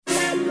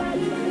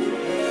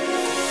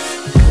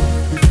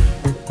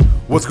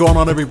What's going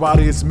on,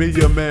 everybody? It's me,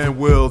 your man,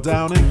 Will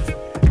Downing,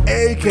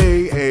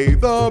 aka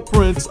the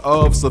Prince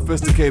of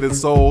Sophisticated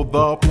Soul,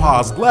 the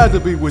Pos. Glad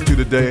to be with you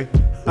today.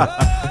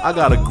 I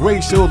got a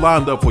great show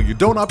lined up for you,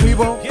 don't I,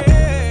 people?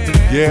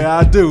 Yeah,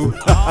 I do.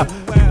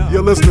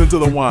 You're listening to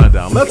the Wind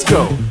Down. Let's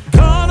go.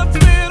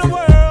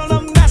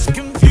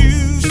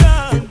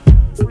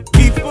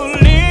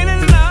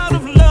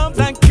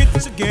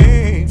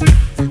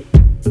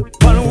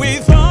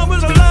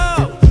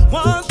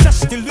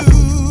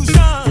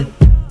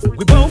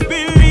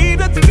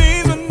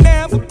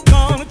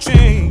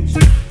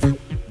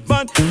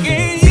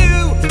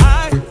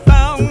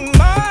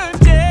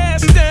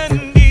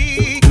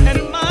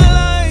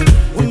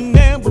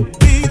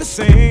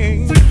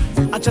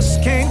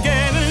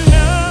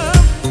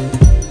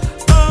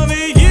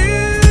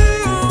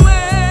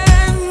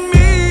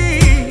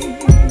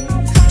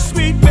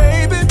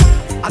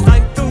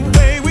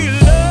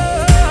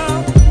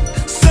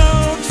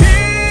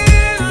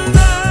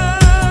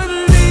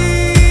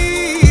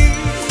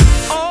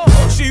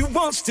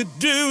 To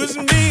do is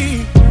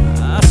me.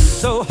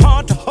 So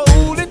hard to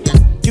hold it,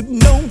 you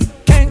know,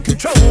 can't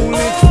control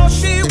it. All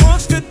she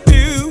wants to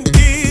do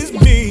is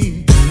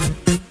me.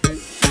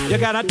 You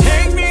gotta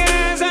take me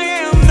as I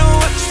am,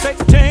 no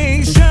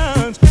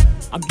expectations.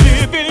 I'm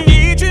living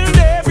each and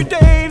every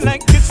day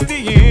like it's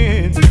the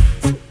end.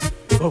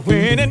 But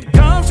when it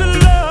comes to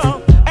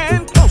love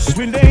and close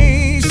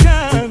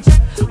relations,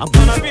 I'm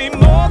gonna be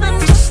more than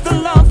just a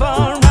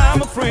lover,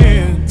 I'm a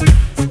friend.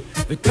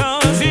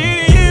 Because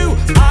in you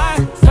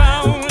I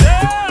found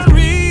a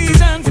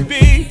reason to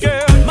be.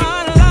 Girl,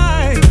 my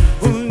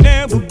life will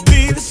never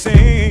be the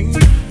same.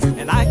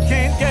 And I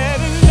can't get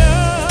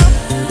enough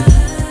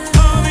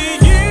of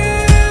you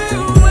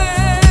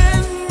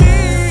and me,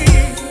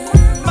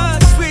 my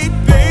sweet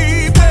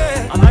baby.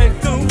 I like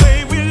the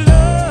way we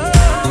love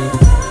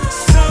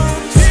so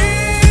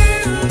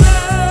tenderly.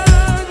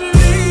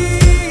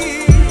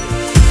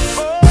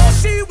 All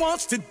she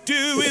wants to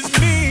do is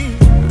me.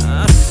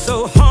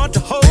 So hard to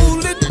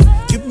hold it,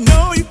 you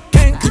know you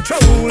can't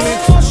control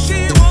it. All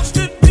she wants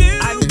to do,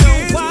 I know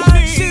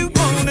why she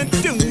wanna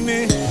do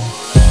me.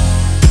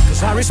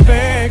 Cause I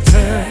respect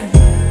her,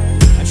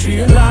 I treat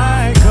her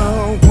like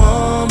a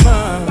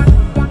woman.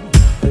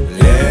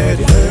 Let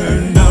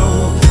her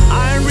know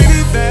I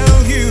really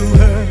value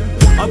her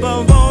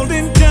above all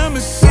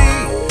intimacy.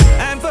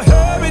 And for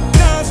her it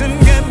doesn't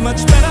get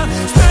much better,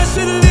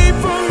 especially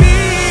for me.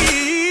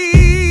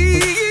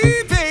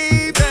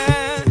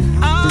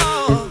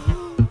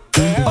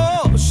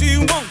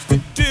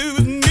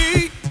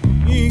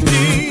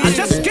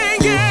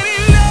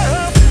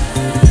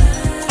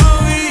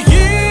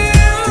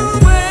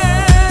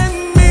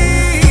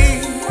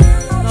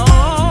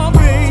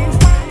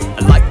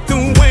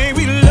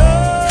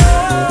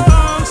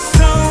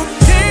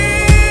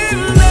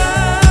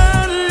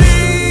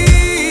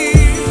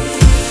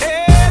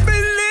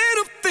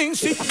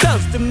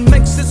 That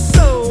makes it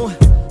so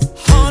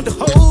hard to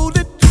hold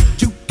it,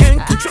 you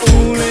can't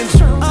control it.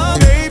 Oh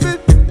baby,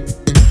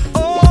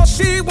 all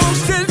she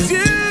wants to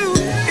do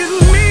is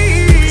me.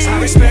 'Cause I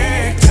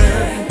respect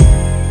her,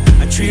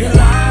 I treat her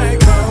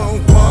like a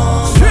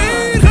woman.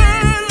 Treat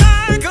her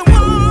like a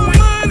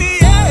woman,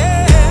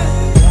 yeah.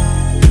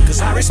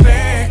 'Cause I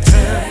respect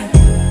her,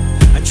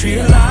 I treat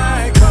her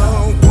like a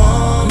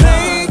woman.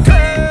 Make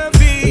her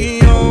the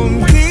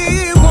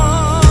only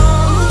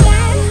one.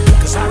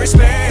 'Cause I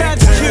respect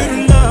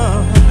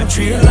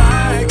treat her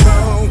like a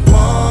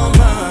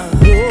woman.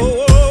 Oh,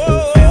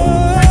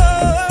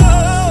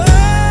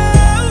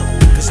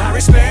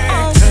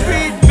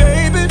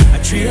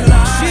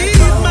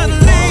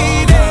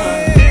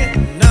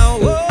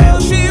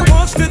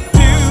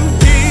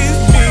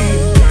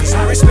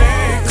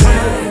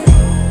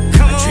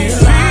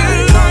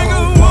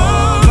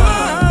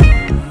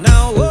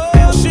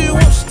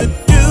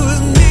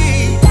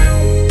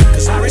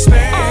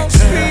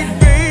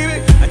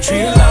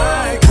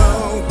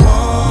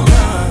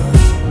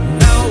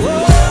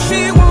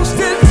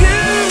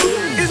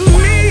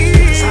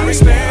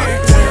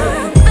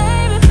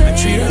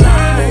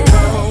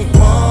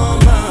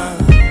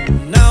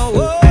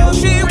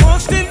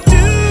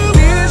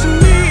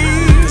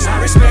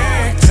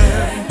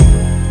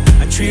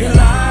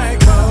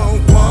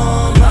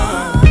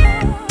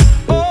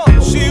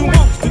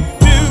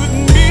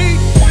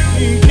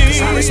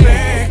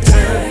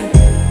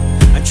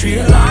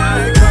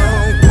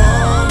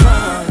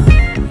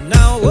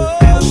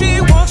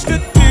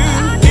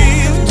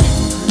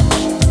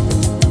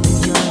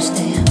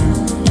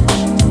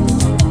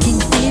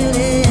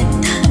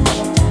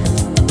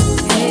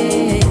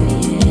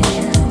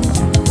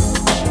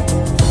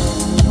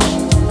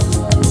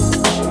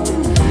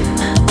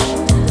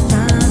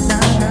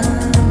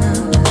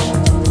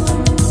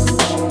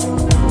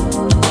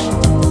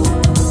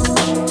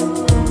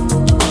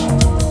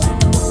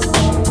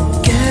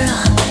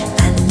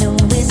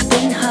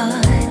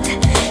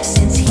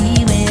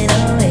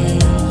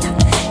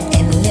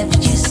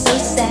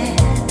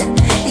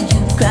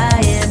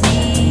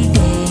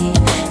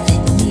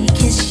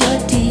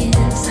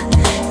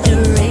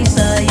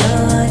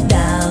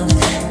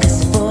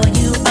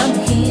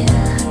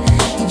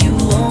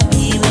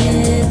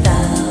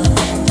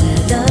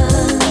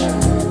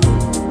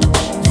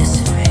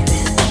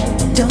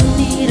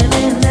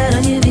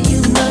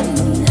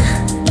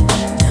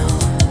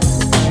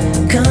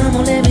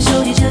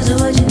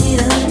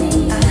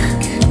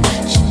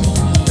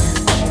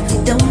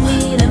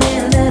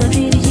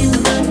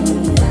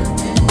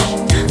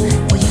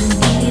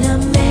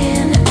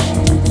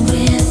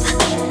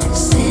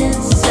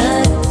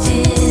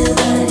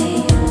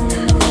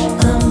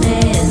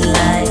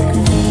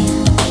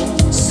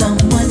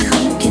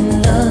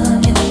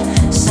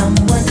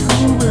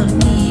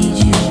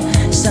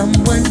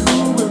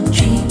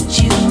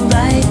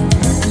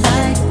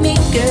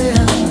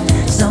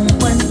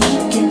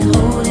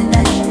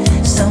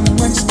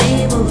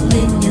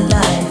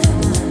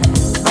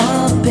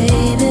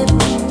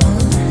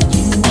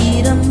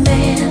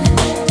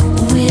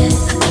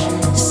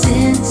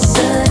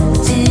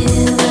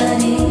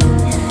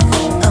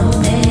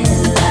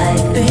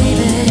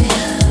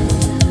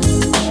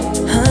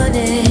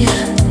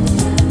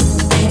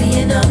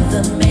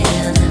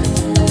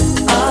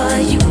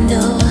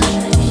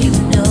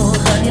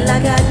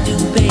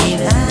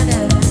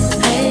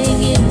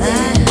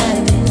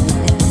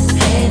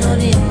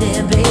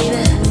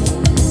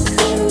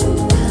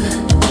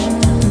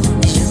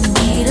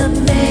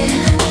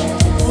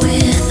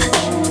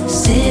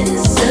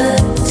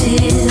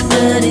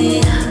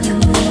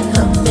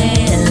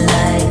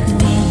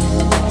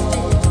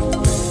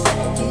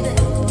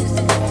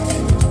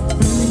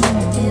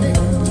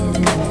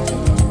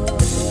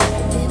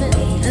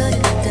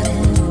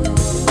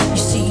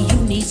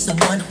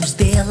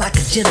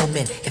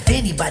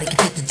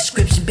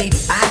 description, baby,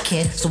 I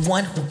can.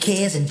 Someone who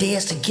cares and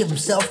dares to give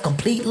himself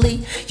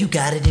completely. You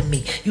got it in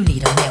me. You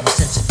need a man with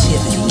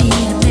sensitivity. You need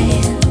a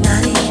man,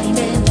 not any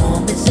man,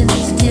 warm and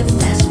sensitive.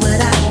 That's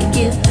what I can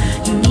give.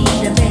 You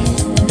need a man,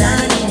 not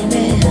any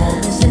man, warm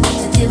and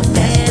sensitive.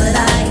 That's what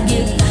I can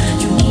give.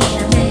 You need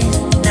a man,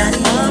 not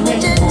any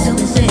man, warm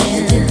and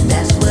sensitive.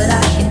 That's what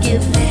I can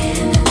give.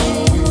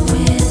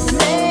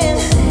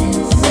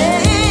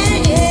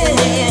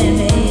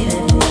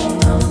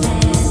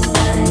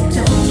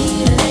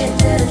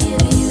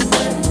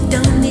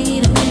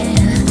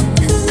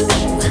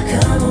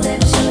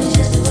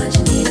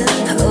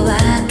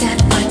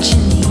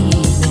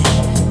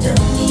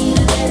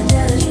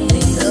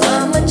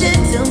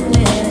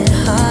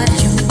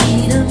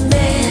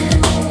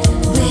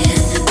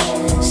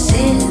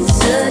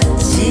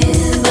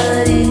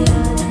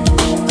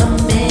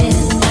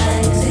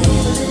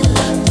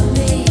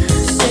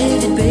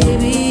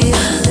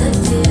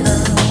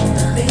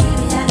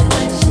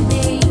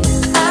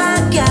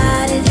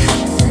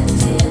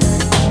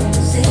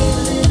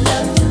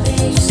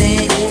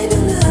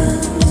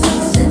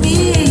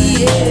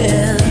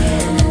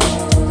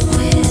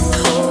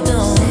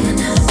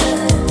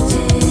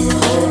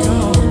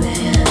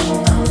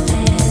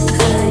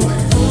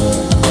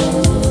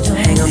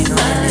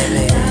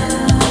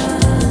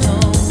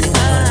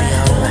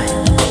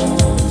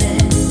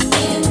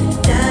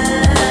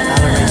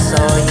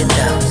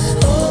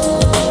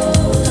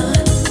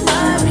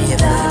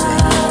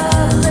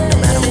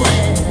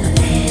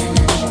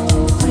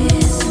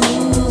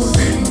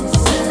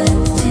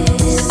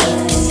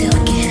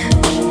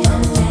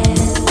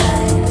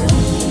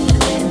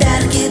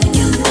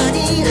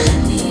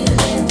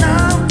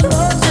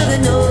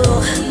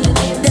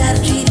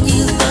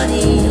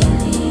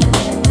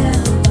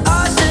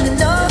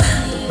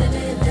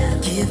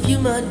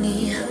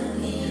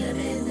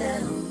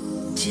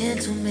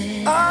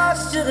 Gentleman,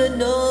 oh sugar,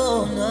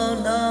 no, no,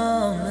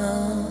 no, no.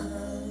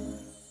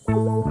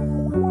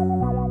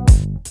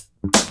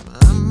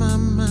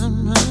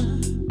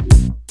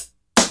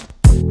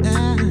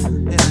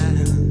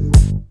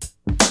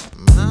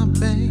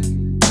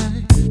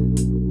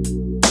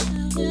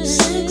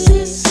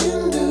 Sexy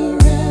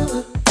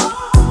Cinderella,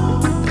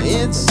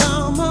 it's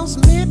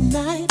almost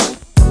midnight,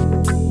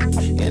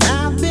 and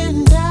I've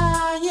been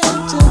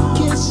dying to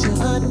kiss you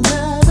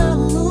under the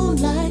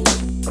moonlight.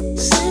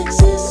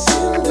 Sexy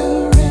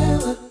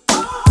Cinderella,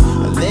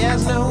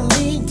 there's no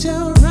need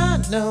to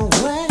run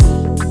away.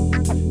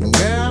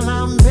 Girl,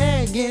 I'm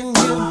begging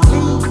you,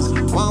 please,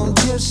 won't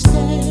you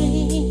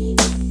stay?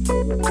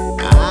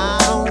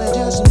 I only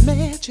just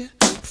met you,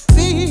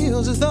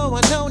 feels as though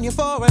I've known you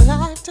for a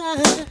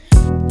lifetime.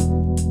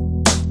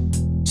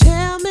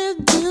 Tell me,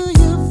 do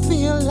you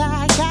feel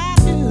like I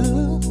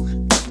do?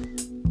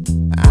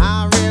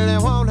 I really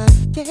wanna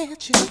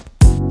get you.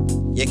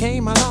 You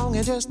came along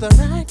at just the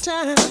right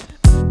time.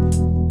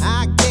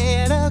 I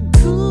get a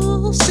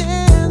cool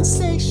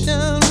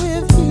sensation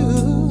with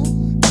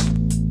you.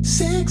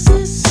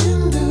 Sexy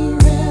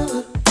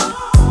Cinderella,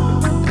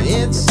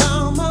 it's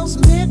almost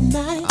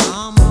midnight,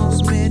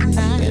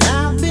 and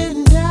I've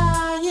been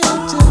dying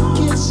to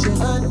kiss you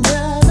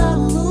under the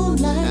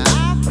moonlight.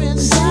 I've been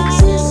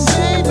sexy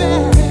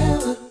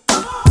Cinderella,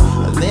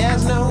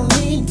 there's no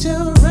need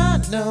to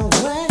run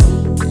away.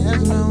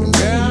 There's no need.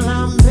 Girl,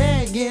 I'm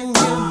begging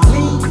you,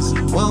 please,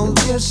 won't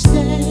you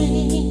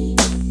stay?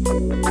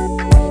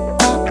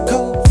 Hot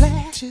cold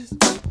flashes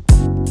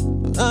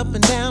up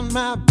and down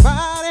my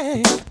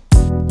body.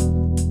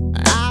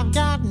 I've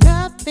got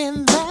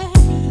nothing that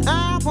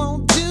I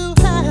want to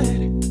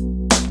hide.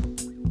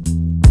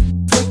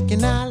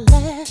 Flicking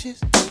eyelashes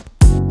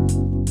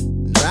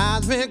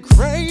drives me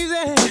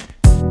crazy.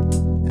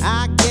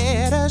 I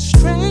get a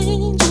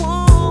strange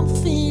warm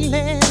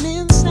feeling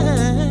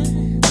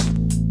inside.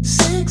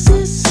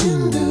 Sexy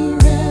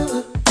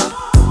Cinderella,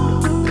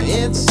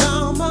 it's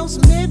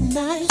almost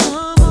midnight,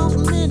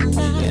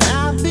 and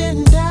I've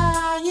been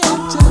dying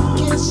to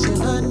kiss you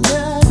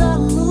under the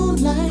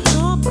moonlight.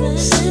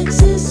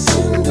 Sexy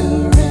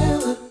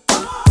Cinderella,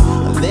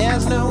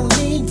 there's no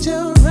need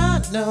to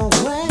run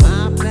away.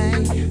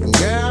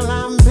 Girl,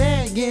 I'm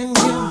begging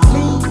you,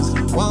 please,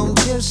 won't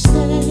you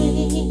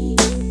stay?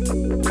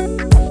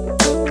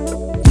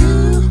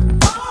 You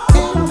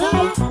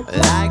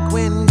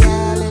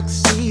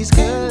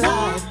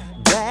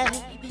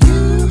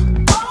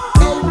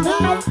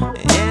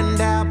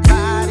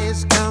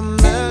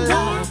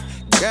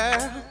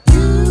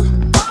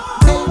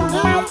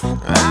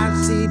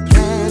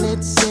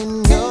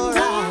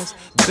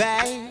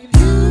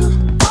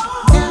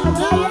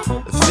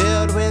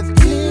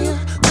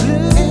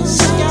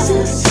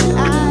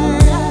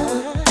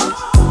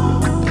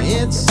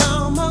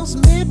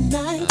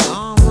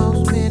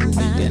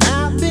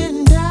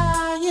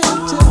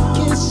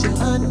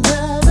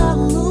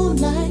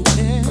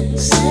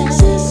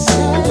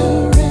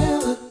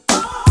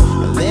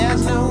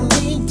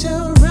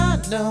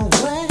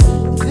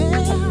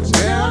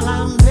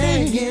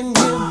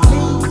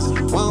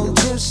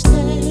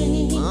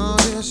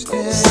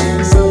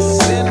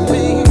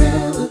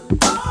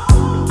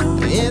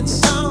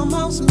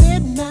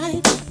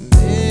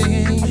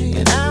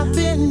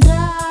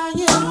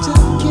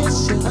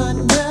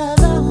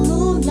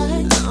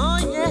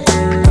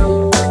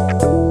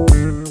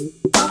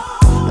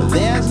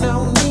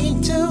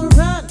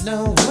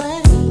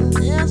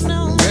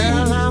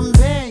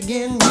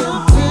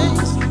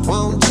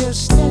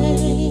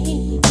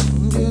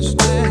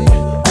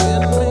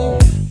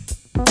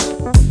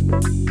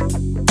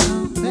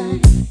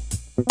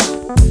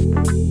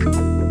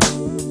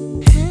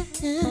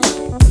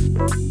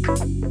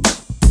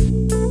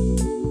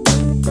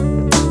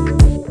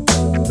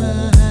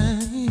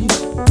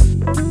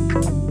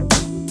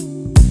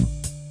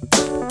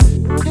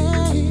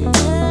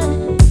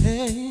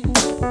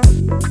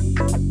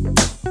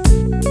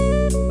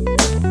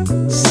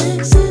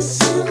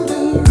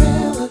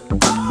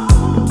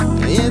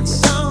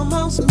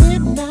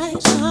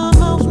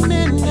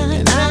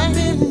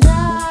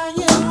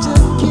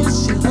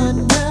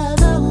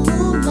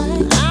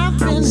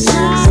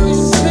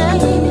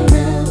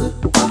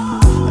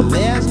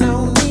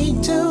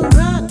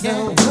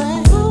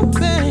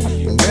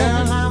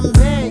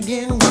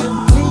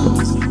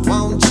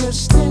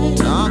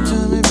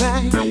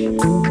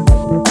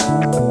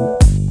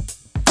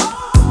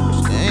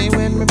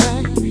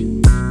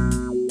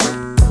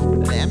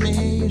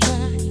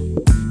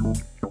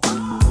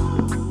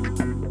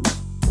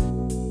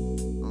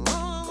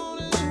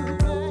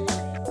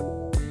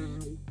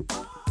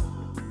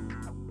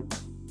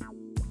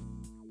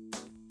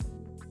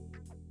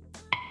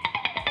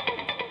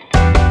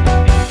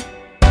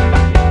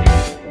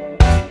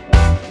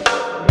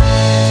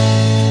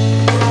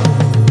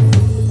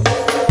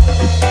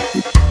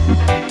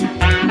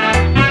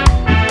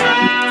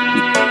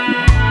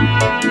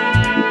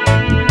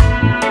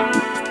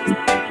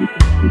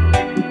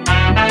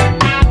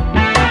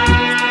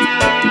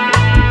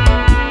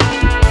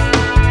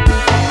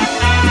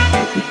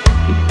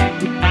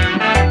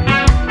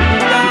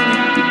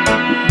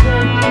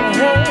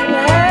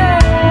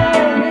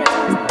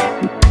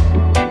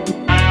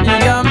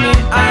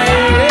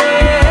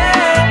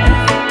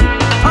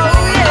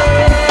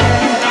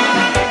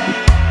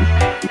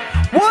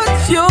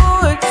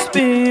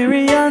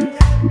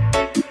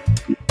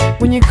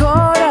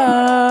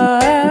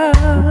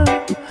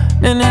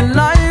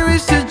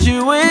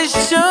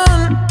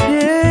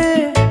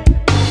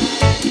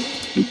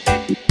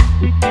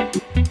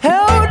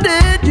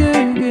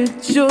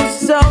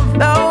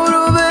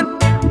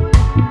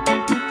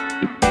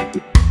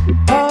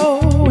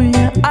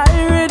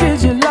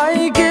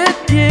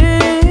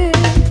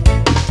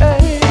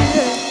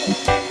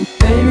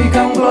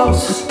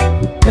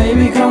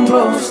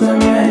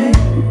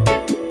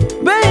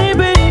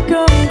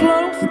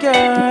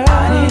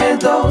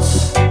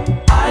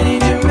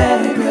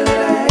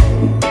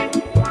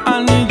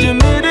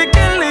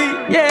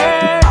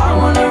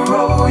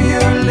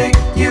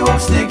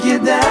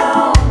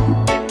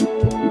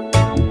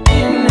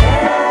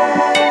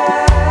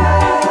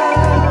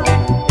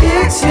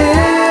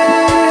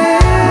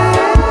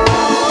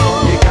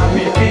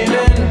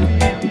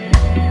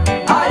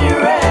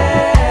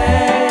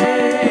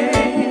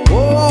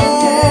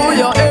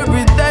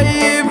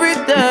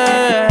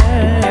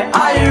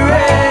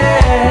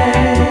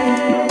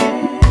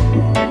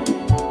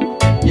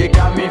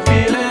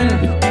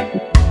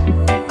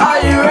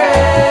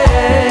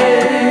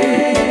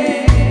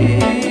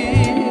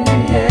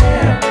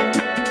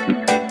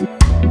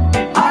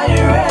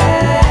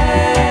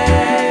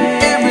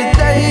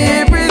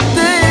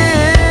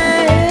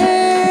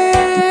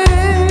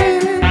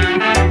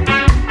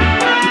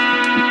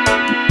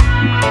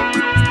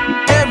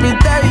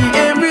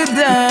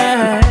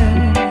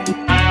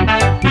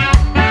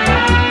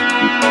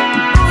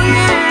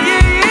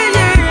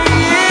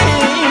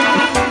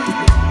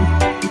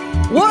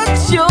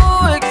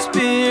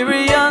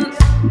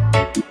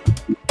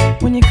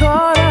me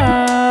caught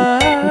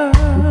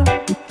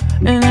up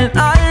in an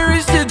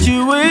Irish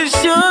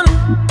situation.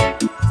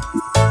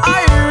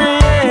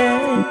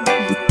 Irie,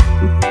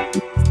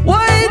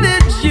 why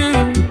did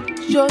you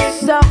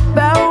just stop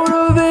out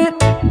of it?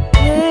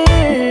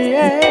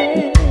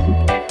 Yeah.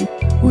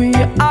 We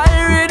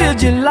Irie,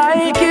 did you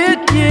like it?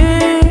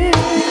 Yeah.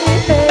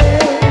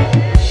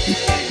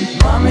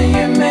 Mommy,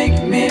 you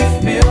make me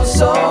feel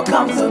so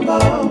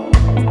comfortable.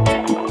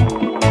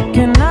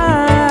 Can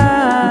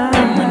I?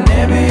 And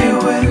whenever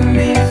you're with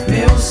me,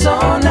 feel so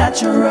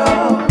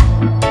natural.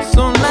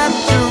 So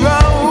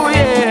natural,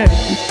 yeah.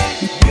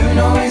 You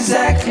know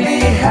exactly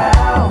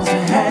how to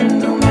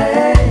handle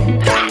me.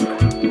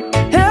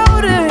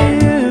 How do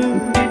you?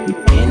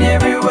 In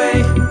every way,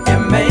 you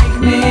make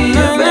me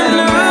a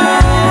better man.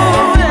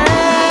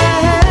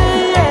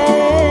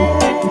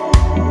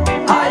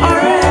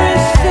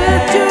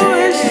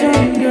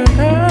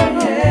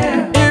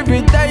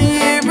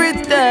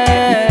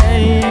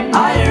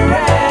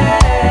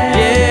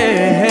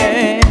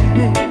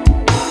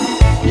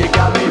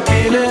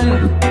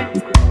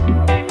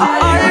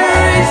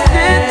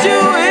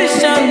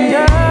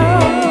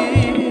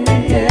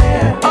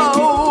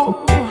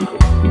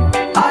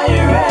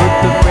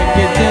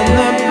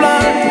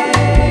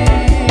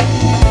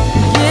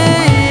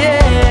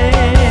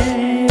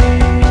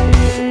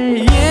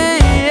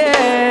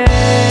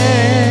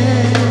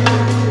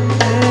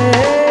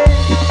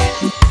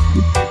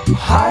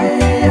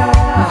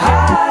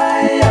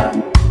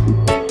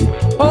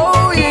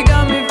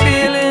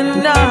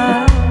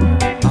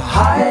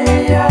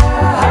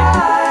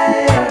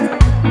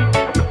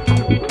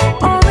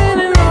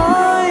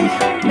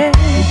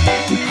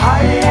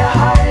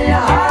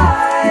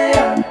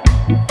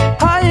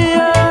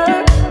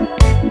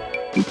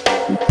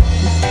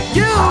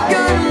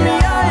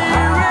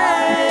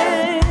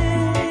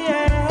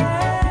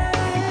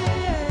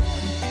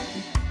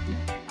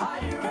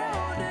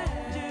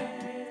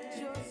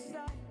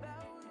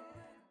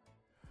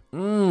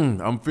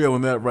 I'm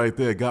feeling that right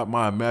there. Got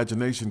my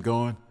imagination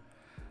going.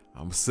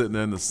 I'm sitting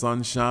there in the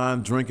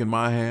sunshine, drinking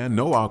my hand.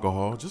 No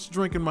alcohol, just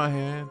drinking my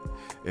hand,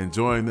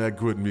 enjoying that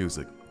good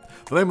music.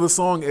 The name of the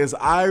song is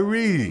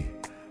Irie.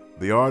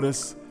 The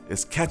artist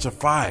is Catch a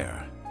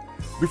Fire.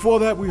 Before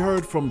that, we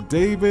heard from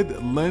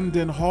David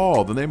Lyndon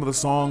Hall. The name of the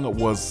song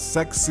was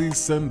Sexy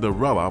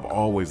Cinderella. I've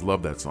always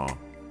loved that song.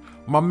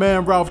 My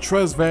man Ralph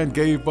Tresvant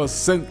gave us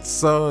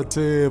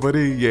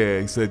Sensitivity.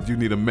 Yeah, he said you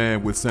need a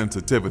man with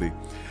sensitivity.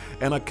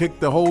 And I kicked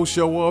the whole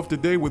show off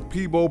today with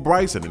Peebo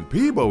Bryson. And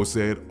Peebo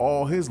said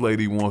all his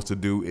lady wants to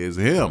do is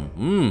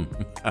him.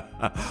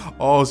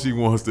 All she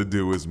wants to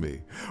do is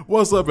me.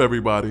 What's up,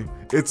 everybody?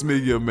 It's me,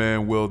 your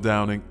man, Will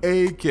Downing,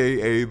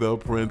 a.k.a. the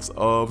Prince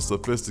of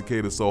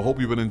Sophisticated Soul.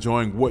 Hope you've been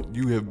enjoying what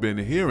you have been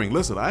hearing.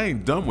 Listen, I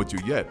ain't done with you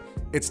yet.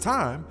 It's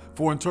time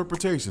for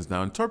Interpretations.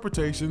 Now,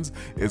 Interpretations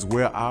is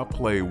where I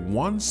play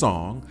one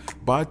song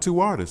by two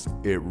artists.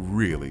 It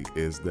really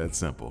is that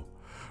simple.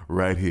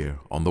 Right here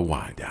on The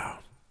Wind Down.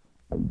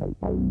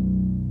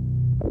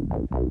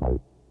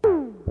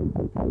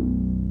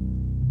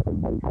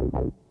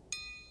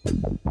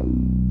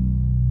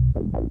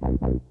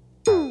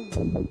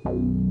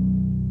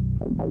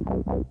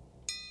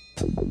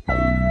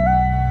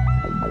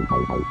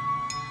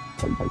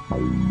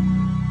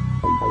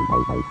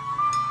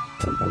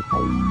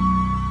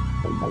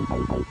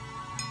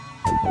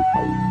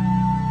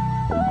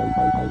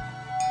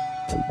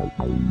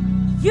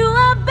 You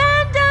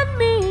abandoned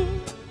me.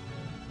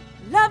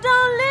 Love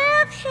don't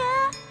live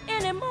here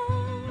anymore.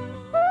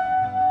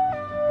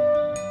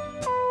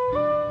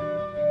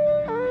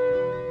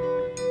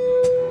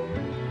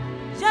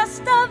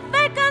 Just a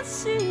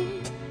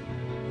vacancy.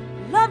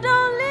 Love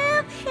don't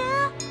live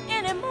here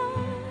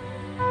anymore.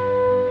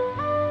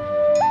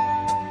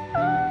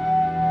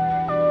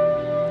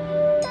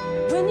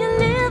 When you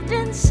lived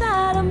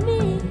inside of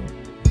me,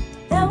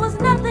 there was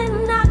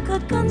nothing I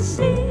could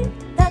conceive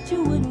that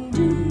you wouldn't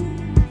do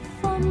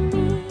for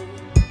me.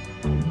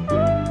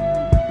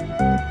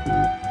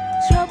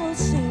 Trouble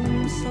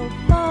seems so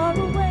far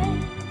away.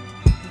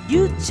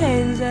 You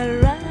changed that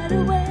right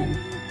away,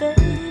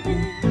 baby.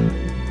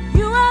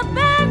 You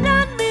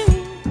abandoned me.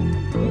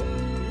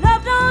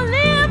 Love don't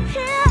live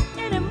here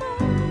anymore.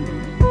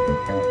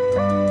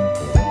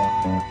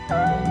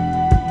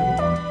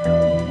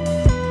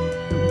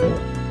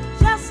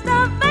 Just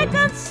a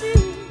vacancy.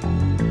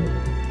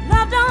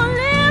 Love don't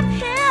live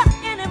here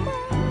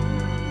anymore.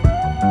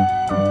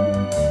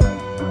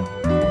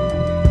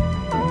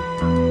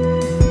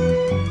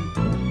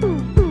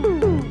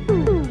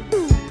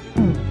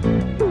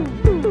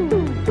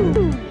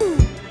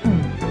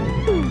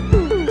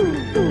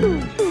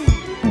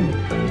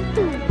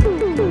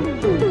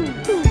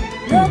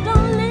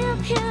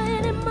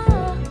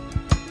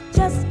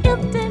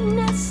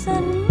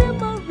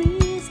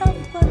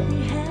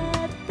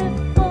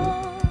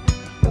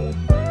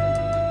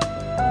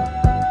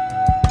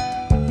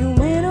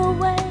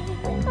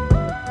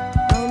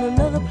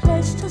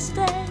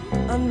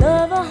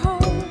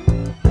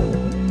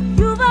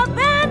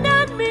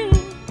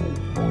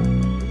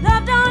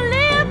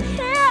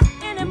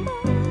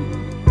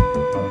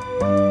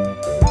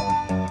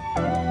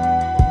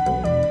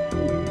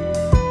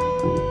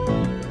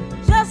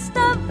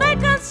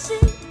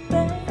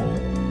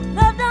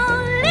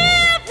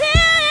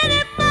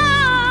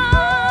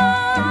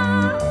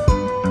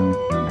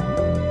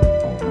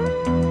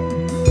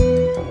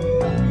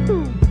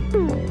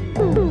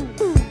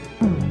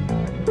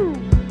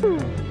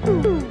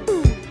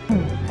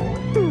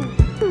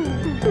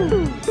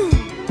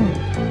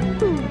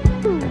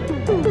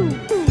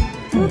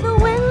 through the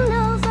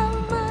windows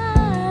of my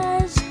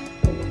eyes,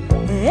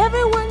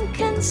 everyone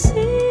can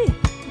see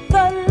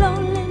the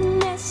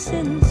loneliness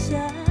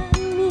inside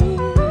me.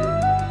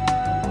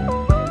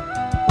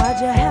 Why'd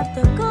you have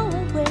to go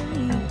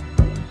away?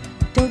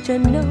 Don't you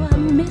know I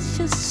miss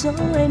you so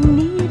and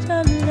need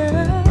your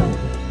love?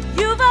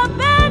 You've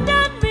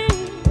abandoned me.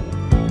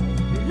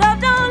 Love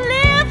don't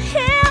live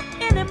here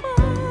anymore.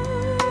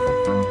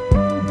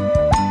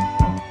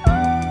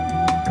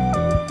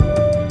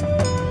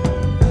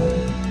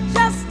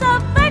 Just a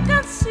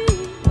vacancy.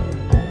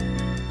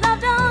 Love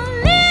don't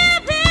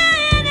live here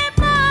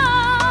anymore.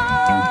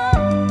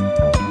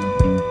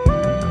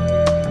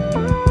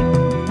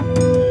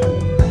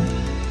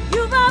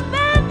 You've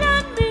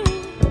abandoned me.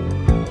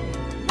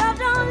 Love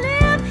don't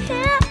live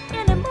here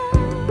anymore.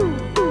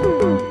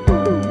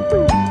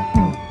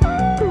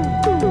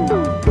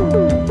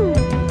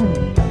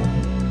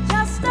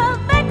 Just a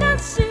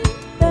vacancy,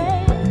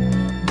 babe.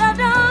 Love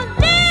don't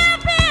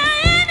live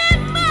here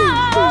anymore.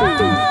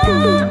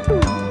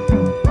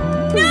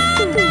 No,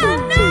 no,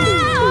 no.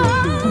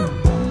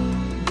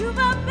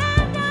 You've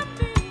abandoned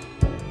me.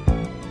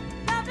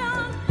 Love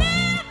don't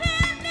live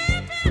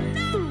here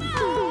no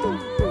more.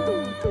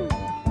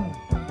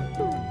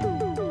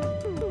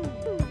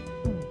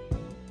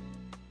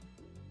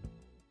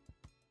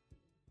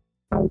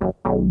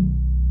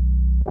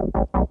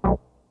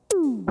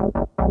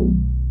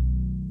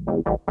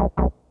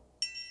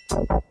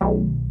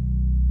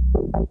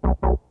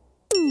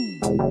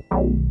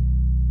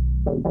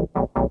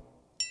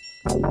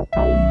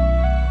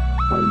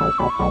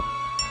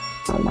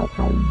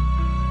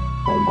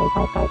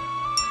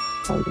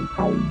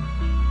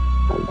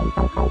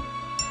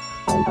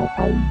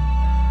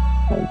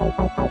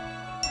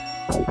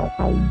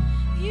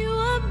 You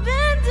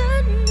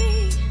abandoned me.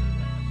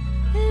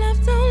 Love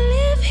don't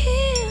live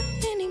here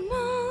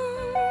anymore.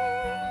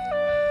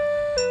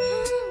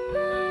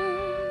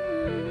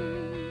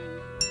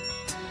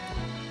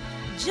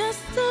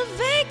 Just a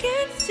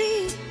vacancy.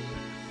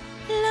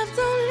 Love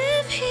don't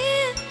live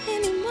here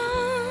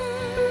anymore.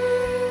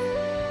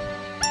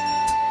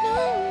 No,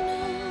 no.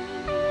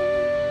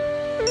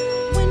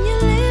 When you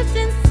lived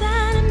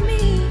inside of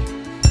me,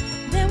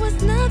 there was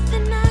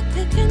nothing I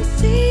could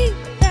conceive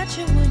that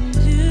you wouldn't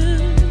do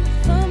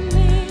for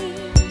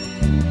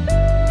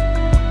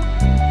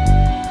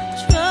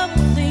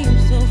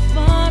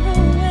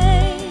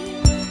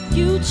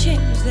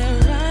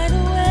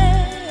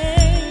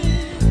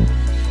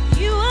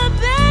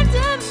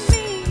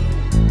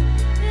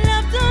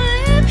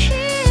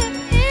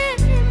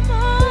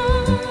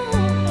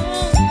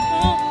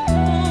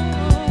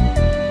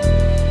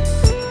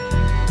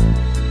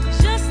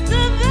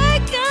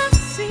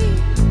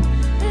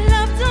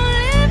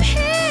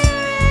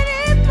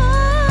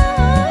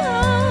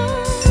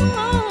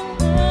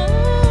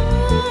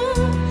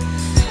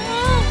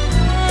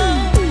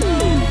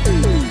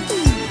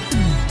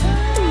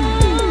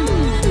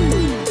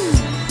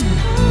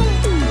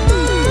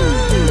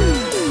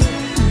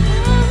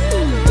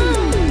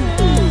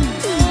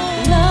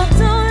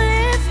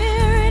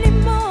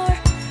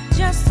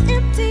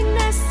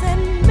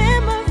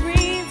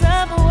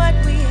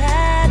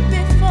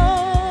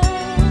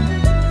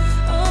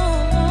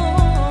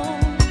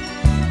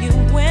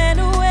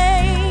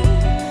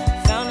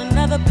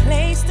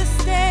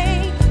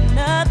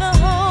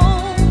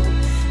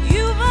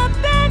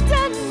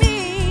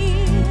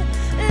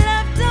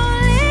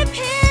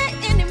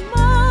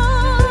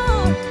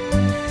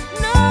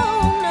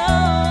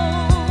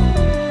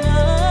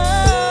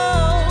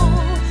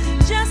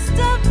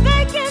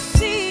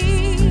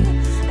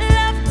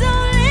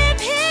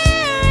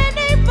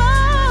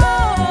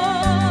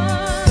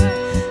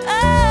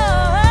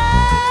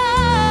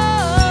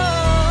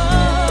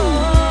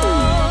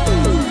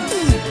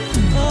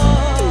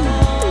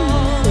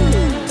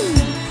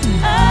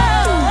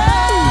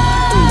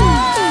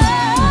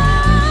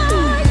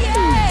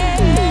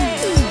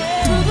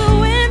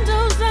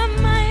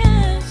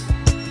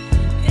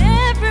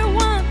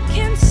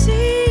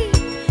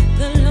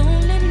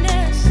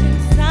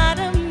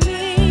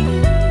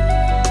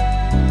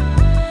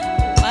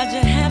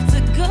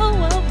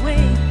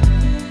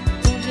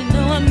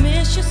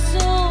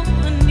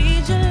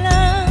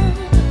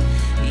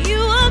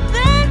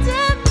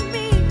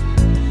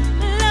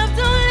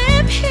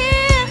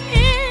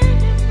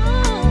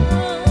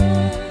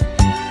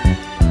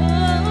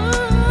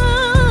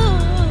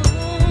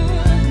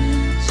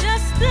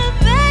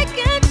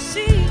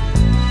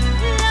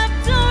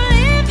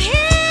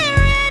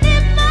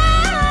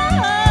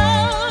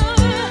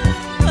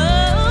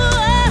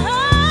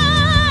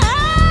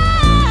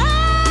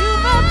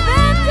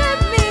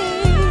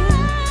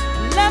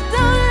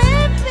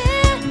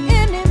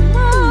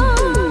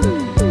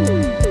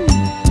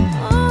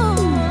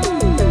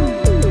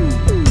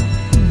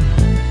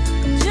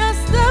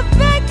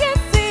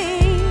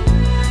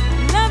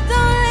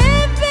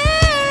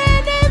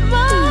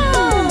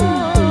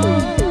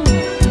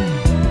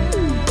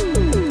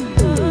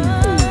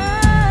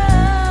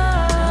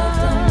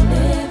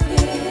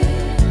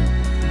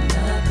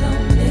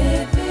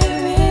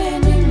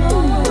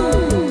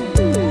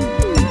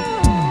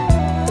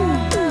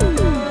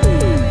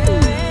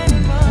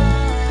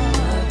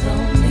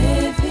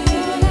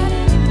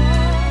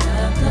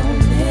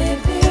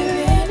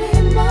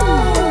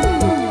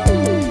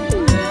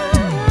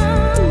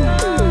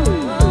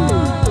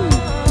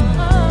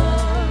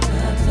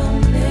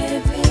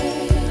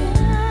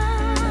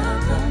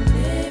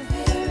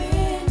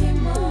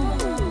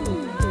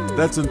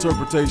That's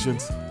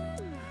Interpretations.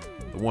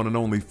 The one and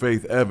only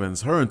Faith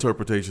Evans, her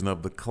interpretation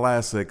of the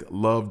classic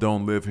Love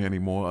Don't Live Here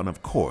Anymore. And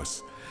of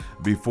course,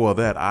 before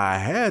that, I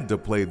had to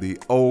play the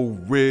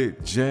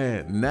Original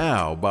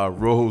by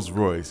Rolls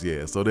Royce.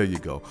 Yeah, so there you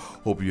go.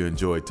 Hope you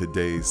enjoyed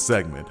today's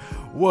segment.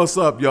 What's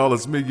up, y'all?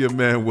 It's me, your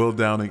man, Will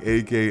Downing,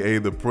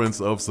 a.k.a. the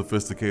Prince of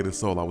Sophisticated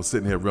Soul. I was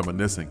sitting here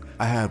reminiscing.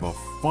 I have a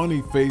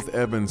funny Faith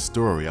Evans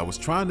story. I was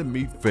trying to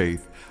meet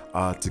Faith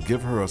to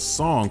give her a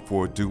song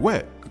for a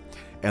duet.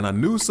 And I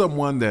knew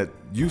someone that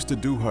used to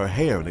do her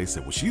hair, and they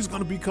said, well, she's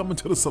going to be coming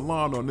to the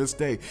salon on this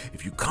day.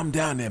 If you come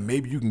down there,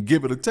 maybe you can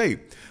give it a tape.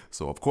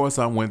 So, of course,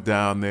 I went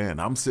down there, and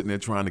I'm sitting there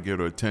trying to get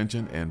her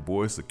attention, and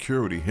boy,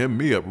 security hemmed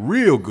me up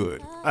real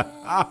good.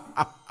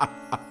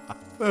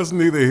 That's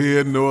neither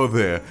here nor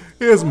there.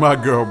 Here's my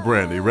girl,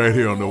 Brandy, right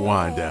here on the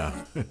Wind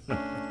Down.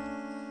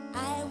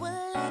 I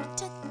would like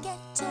to get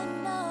to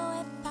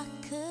know if I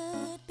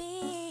could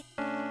be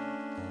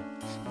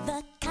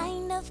the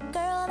kind of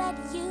girl that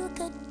you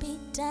could be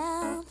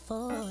down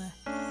for.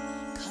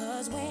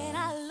 'Cause when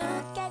I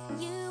look at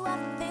you, I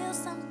feel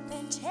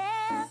something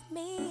tell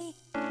me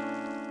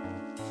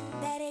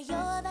that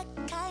you're the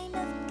kind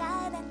of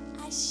guy that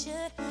I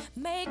should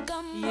make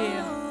a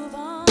move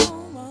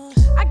on.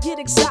 I get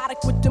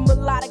exotic with the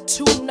melodic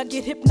tune. I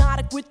get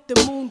hypnotic with the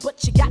moon,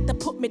 but you got to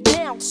put me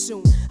down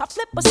soon. I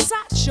flip a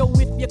sideshow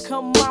if you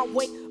come my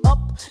way.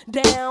 Up,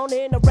 down,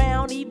 and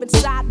around, even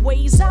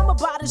sideways. I'm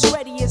about as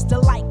ready as the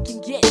light can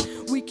get.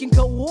 We can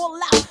go all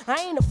out. I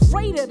ain't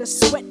afraid of the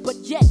sweat, but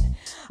yet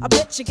I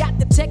bet you got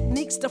the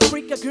techniques to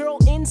freak a girl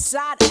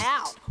inside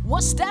out.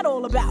 What's that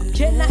all about?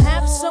 Can I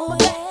have some of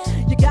that?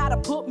 You gotta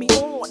put me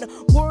on.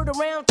 Word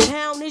around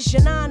town is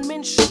your 9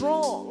 men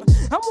strong.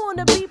 I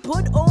wanna be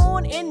put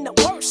on in the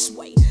worst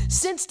way.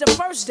 Since the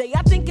first day,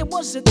 I think it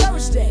was a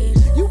Thursday.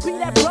 You be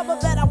that brother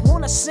that I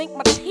wanna sink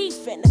my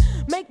teeth in.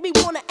 Make me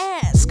wanna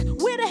ask,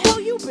 where the hell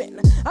you been?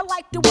 I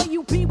like the way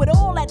you be with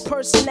all that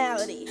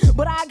personality,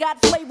 but I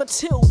got flavor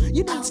too.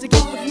 You need to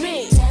get with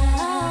me.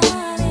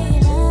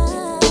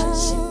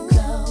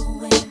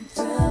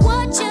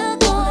 What you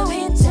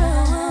going through?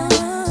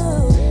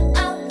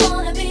 I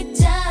wanna be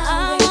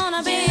down. I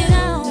wanna be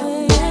down.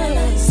 No matter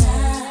the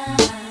time.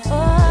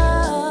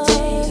 Oh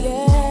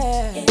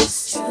yeah,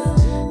 it's true.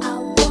 I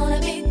wanna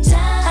be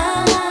down. I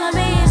wanna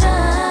be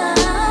down.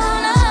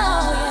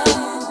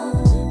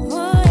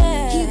 Oh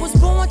yeah. He was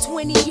born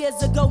 20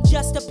 years ago,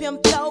 just to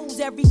pimp toes.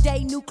 Every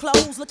day new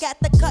clothes. Look at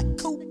the cut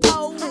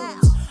coupons.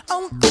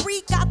 On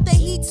 3, got the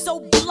heat, so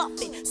bluff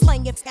it.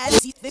 Slanging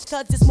fancy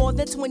because it's more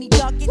than 20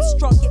 ducats.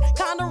 Struck it,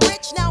 kinda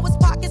rich, now his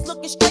pockets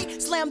looking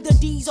straight. Slam the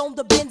D's on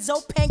the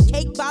benzo,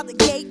 pancake by the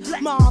gate.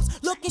 Mom's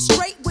looking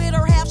straight with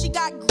her half, she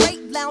got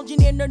great.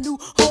 Lounging in her new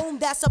home,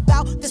 that's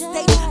about the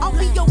state. I'll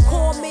be your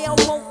core mail,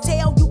 won't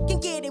tell. You can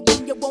get it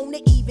when you want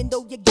it, even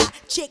though you got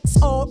chicks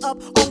all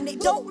up on it.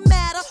 Don't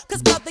matter,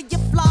 'cause brother, you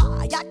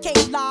fly, I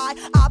can't lie.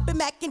 I've been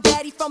macking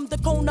daddy from the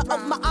corner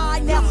of my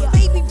eye. Now,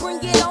 baby,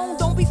 bring it on,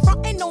 don't be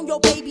frontin' on your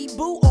baby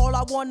boo. All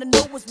I wanna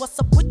know is what's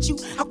up with you.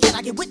 How can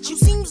I get with you?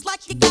 Seems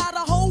like you got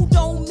a hold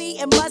on me.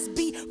 It must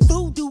be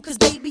voodoo, 'cause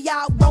baby,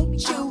 I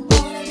want you. I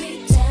wanna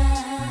be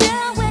down.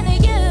 Down with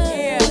you.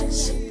 Yeah.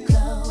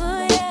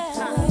 Oh yeah.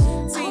 I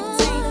wanna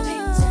be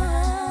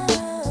down.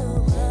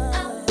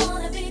 I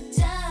wanna be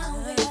down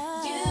with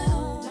you.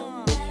 No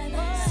matter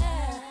the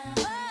time.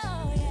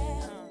 Oh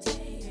yeah.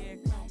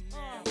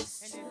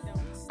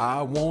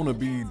 I wanna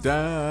be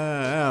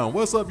down.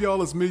 What's up,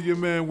 y'all? It's me, your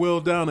man, Will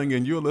Downing,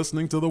 and you're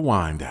listening to The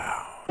Wind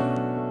Down.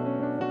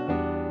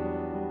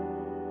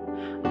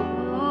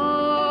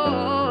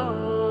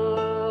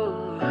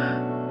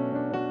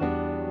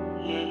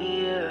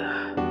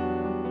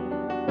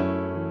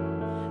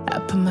 I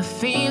put my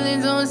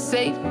feelings on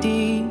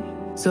safety,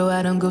 so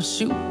I don't go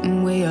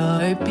shooting where your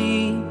heart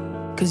be.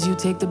 'Cause you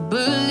take the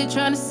bullet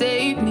trying to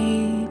save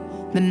me,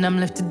 then I'm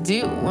left to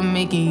deal with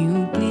making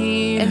you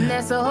bleed. And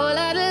that's a whole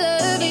lot of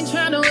love, ain't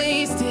trying to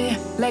waste it.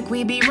 Like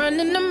we be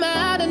running them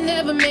out and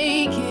never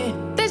make it.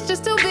 That's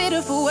just too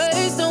bitter for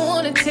words, don't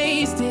wanna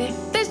taste it.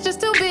 That's just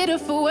too bitter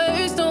for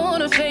words, don't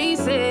wanna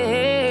face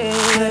it.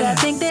 But I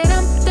think that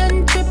I'm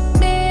done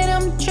tripping,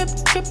 I'm tripping.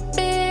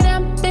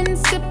 I've been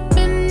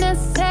sipping,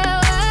 that's how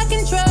I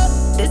control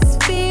this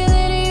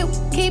feeling you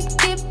keep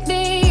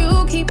giving.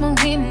 You keep on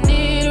hitting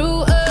it,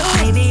 ooh,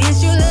 oh. Maybe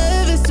it's your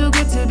love, it's too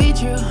good to be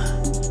true.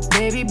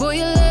 Baby boy,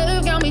 your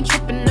love got me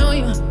tripping on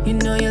you. You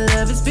know your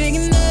love is big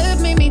enough,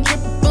 made me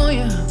trip on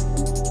you.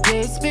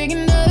 Yeah, it's big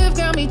enough,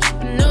 got me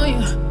tripping on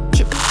you.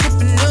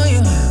 Tripping on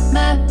you.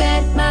 My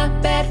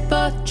bad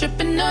for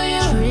tripping on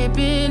you.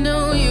 Tripping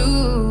on you.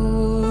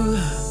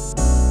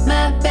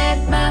 My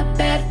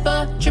bad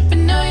for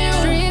tripping on you.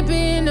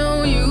 Tripping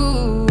on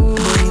you.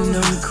 Boy, you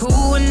know I'm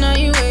cool when I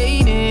ain't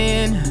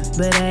waiting,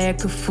 but I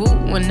act a fool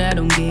when I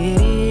don't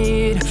get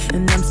it.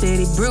 And I'm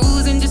steady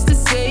bruising just to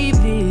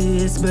save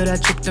this, but I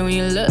tripped on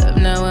your love,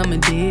 now I'm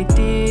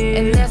addicted.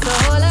 And that's a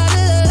whole lot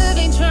of love,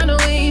 ain't tryna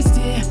waste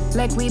it.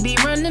 Like we be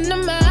running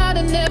them out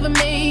and never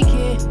make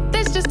it.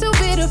 That's just too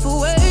bitter for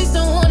words,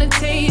 don't wanna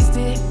taste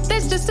it.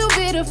 That's just too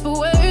bitter for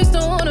words,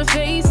 don't wanna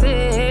face it.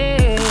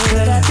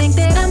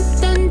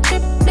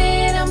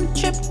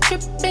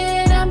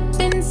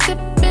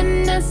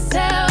 sipping, that's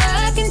how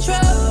I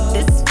control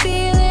this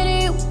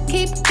feeling. You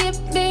keep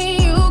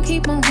giving, you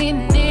keep on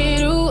hitting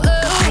it. Ooh,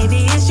 oh.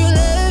 Maybe it's your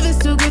love, it's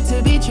too good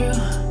to be true.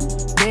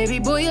 Baby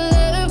boy, your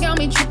love got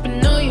me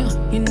tripping on you.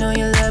 You know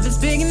your love is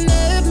big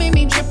enough, made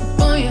me trip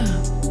up on you.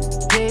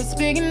 Yeah, it's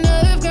big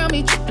enough, got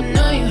me tripping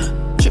on you.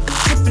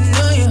 Tripping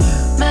on you.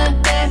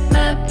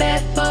 My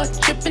bad for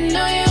tripping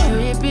on you.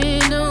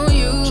 Tripping on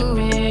you.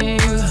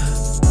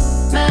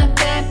 My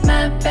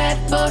bad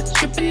for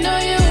tripping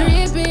on you.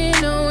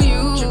 Tripping on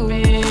you.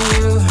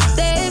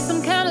 There's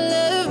some kind of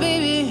love,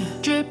 baby.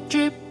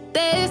 Drip.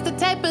 There's the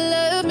type of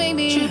love,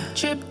 maybe.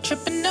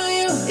 Tripping on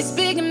you. It's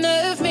big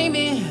enough,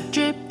 maybe.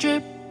 Drip.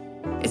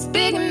 It's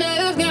big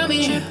enough, got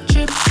me.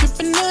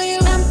 Tripping on you.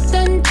 I'm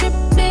done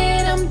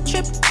tripping. I'm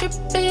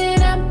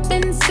tripping. I've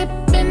been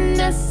sipping.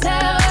 That's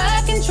how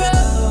I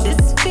control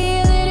this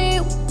feeling.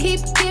 You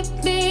keep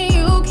giving,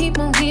 you keep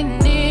on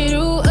hitting it.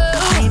 Ooh,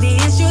 oh. Maybe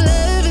it's your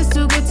love, it's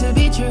too good to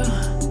be true.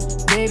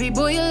 Baby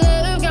boy, your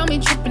love got me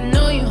tripping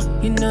on you.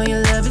 You know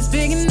your love is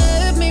big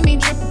enough, made me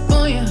trip up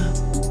on you.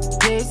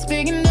 Yeah, it's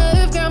big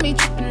enough, got me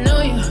tripping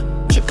on you.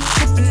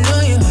 Tripping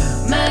on you.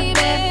 My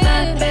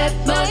bad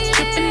for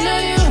tripping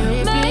on you.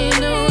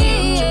 Tripping on you.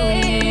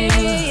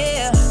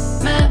 Yeah.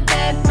 My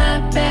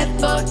bad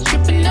for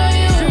tripping on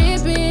you.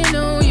 Tripping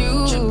on you.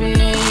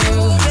 Baby.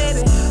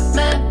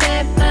 My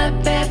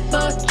bad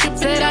for tripping on you.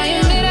 Said I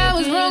admit I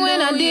was wrong when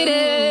I did it.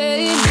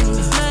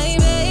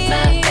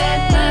 My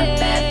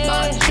bad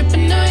for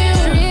tripping on you.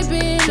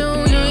 Tripping on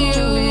you.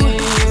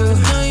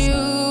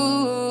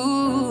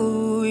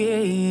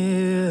 Yeah.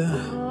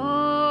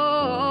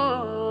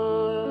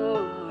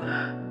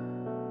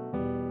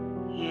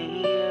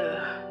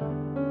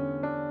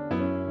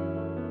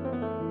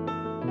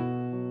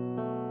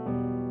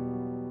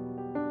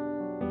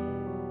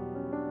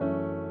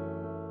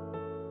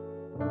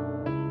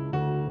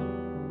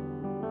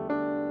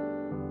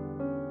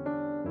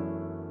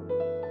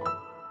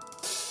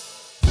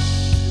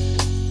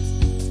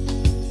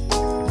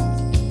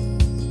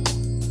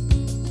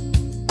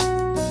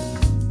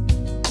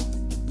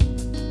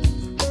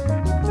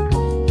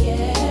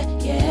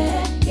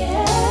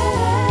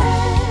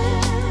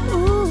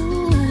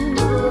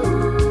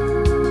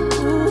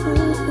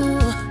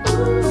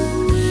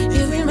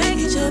 If we make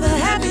each other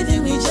happy,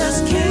 then we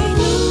just can't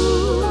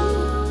lose.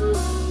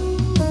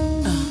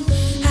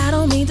 I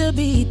don't mean to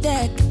be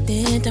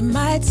decadent. I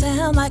might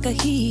sound like a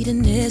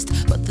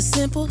hedonist, but the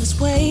simplest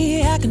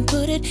way I can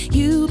put it,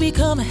 you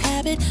become a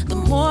habit. The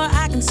more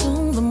I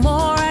consume, the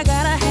more I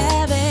gotta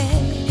have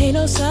it. Ain't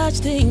no such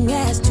thing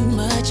as too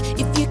much.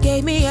 If you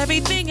gave me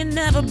everything, it'd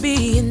never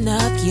be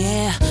enough.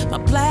 Yeah, my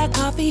black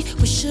coffee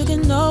with sugar,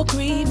 no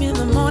cream in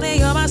the morning.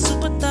 You're my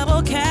super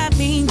double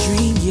caffeine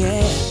dream.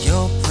 Yeah.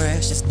 Your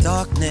precious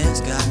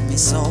darkness got me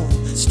so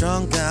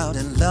strung out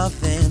and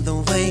loving the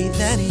way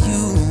that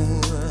you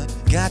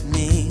got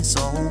me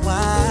so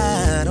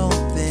wide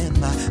open,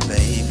 my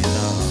baby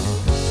love.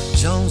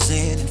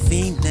 Jonesing and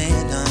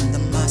fiending under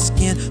my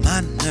skin.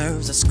 My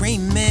nerves are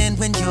screaming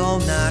when you're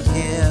not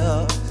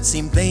here.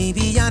 See,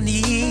 baby, I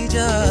need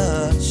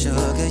you.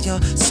 Sugar,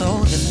 you're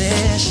so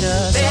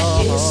delicious.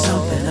 There is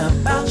something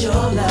about your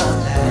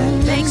love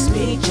that makes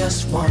me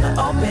just wanna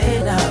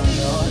open up.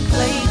 Your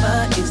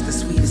flavor is the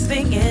sweetest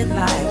thing in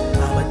life.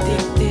 I'm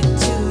addicted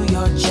to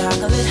your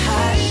chocolate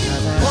high.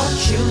 I want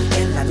you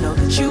and I know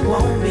that you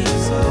want me.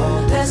 So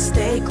let's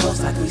stay close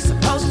like we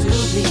supposed to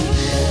be.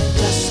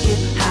 Just get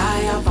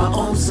high off our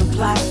own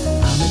supply.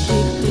 I'm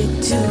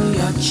addicted to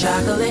your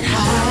chocolate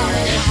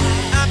high.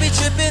 I be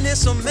tripping in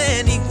so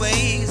many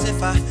ways.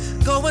 If I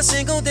go a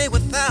single day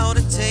without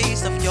a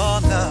taste of your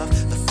love,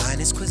 the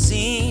finest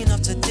cuisine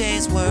of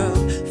today's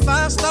world.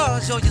 5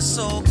 stars, yo, you're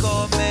so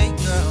gourmet,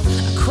 girl.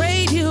 I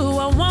crave you,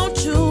 I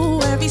want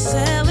you. Every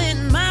cell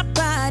in my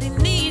body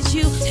needs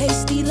you.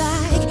 Tasty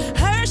like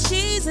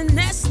Hershey's and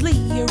Nestle.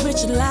 You're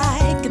rich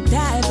like a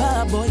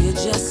diver. Boy, you're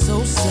just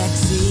so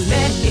sexy.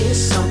 There is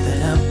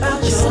something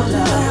about your love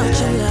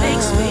that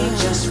makes me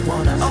just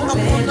wanna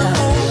open up.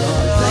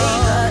 Your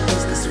flavor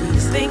is the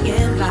sweetest thing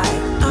in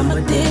life. I'm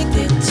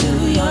addicted to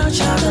your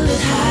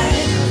chocolate high.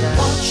 I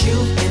want you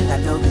and I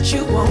know that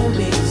you want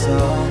me. So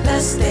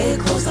let's stay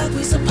close like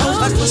we supposed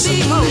to be.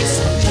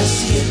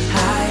 Just get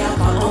high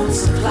off our own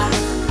supply.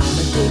 I'm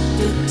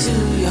addicted to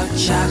your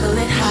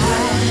chocolate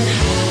high.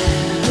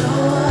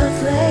 Your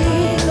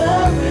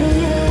flavor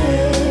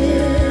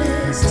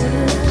is to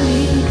me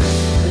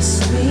the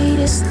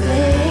sweetest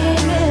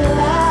thing in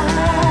life.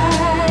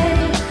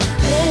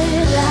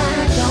 And I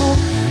don't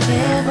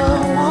ever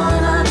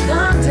wanna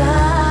come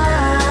down.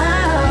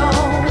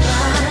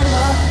 I'm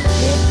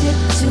addicted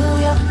to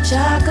your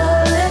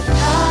chocolate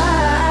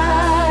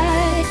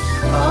high.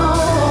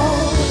 Oh,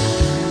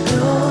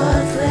 your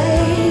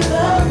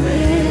flavor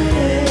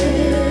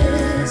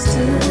is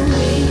to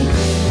me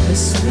the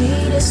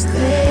sweetest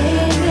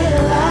thing in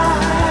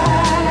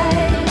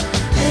life.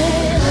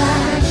 And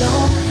I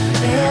don't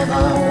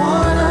ever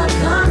wanna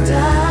come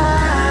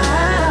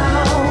down.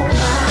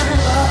 I'm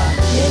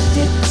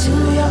addicted to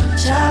your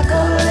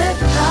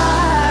chocolate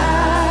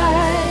high.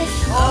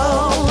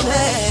 Oh,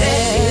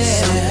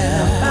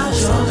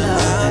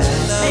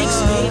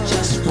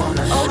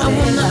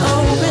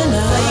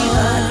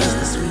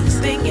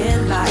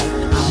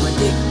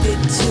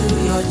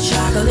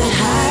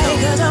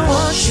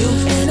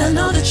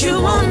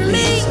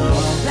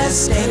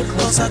 Let's stay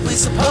close like we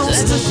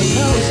supposed to be.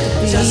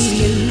 Just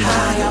get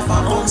high off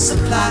our own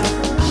supply.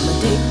 I'm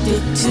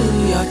addicted to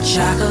your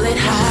chocolate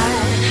high.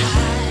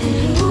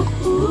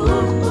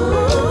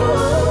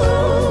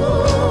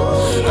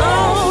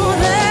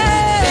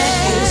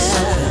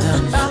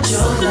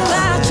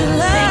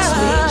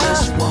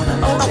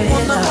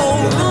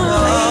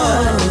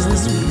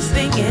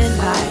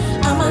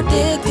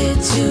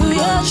 To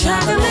your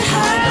chocolate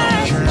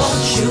high.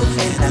 Want you,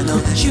 and I know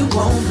that you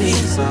want me.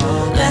 So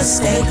let's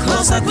stay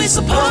close like we're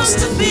supposed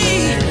to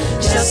be.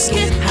 Just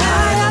get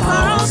high off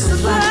our own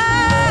supply.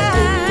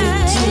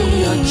 To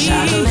your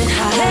chocolate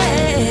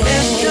high.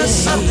 There's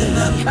just something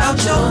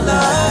about your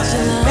love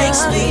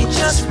makes me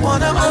just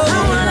wanna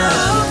open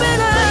up.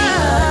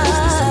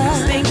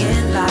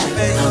 Thinking like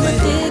I'm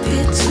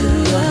addicted to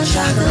your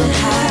chocolate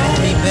high.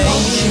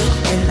 Want you,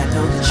 and I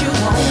know that you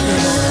want me.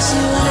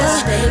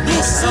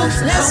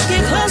 Let's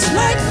get close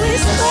like we're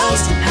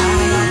supposed to be.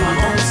 High on my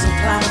own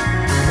supply.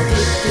 I'm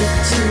addicted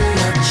to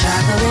your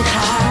chocolate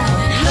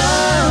high.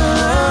 Love.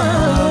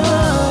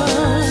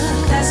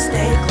 Let's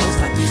stay close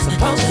like we're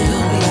supposed to be.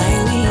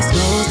 Like we're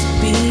supposed to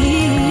be.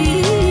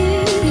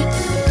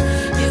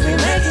 If we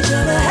make each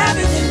other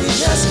happy, then we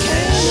just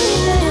can't.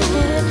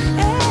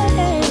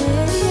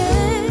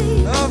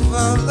 Love,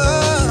 love,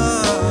 love.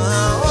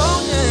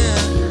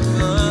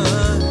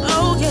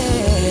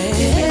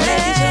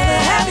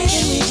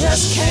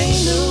 Just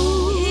can't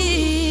lose.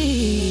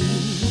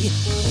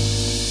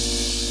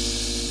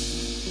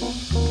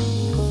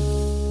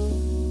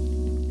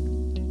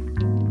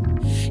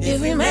 If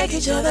we make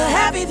each other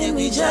happy, then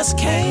we just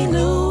can't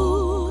lose.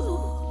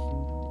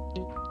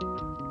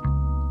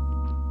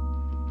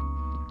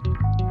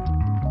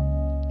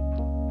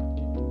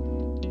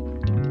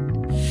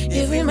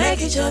 If we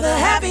make each other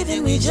happy,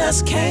 then we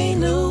just can't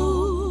lose.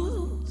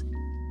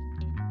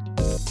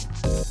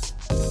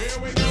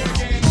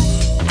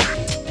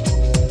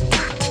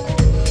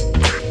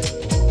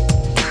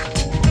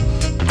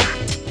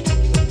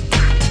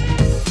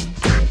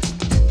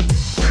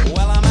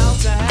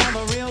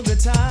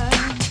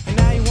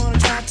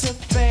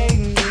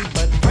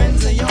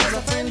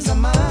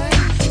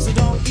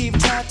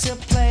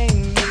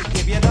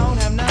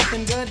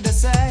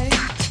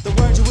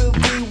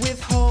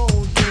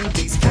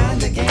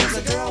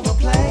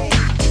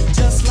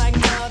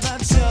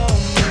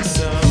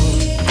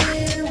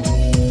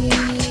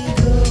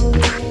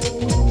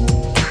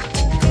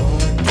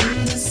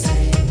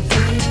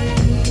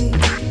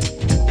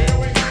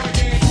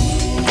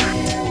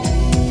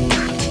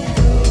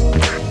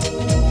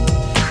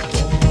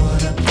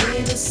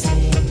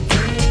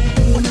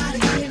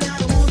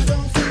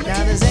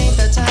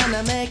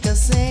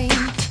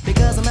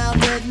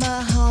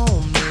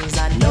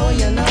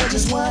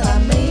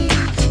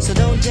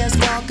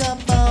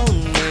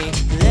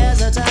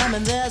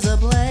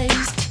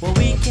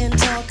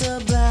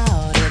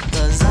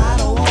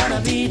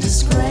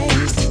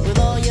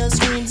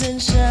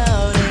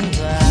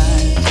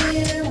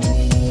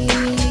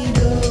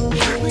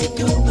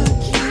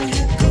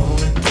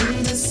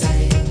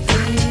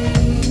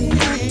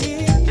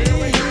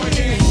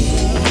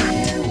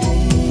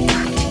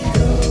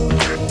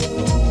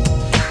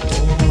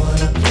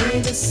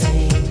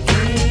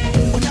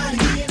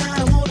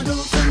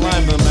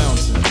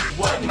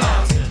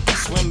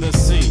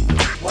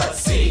 What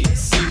sea?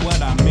 See what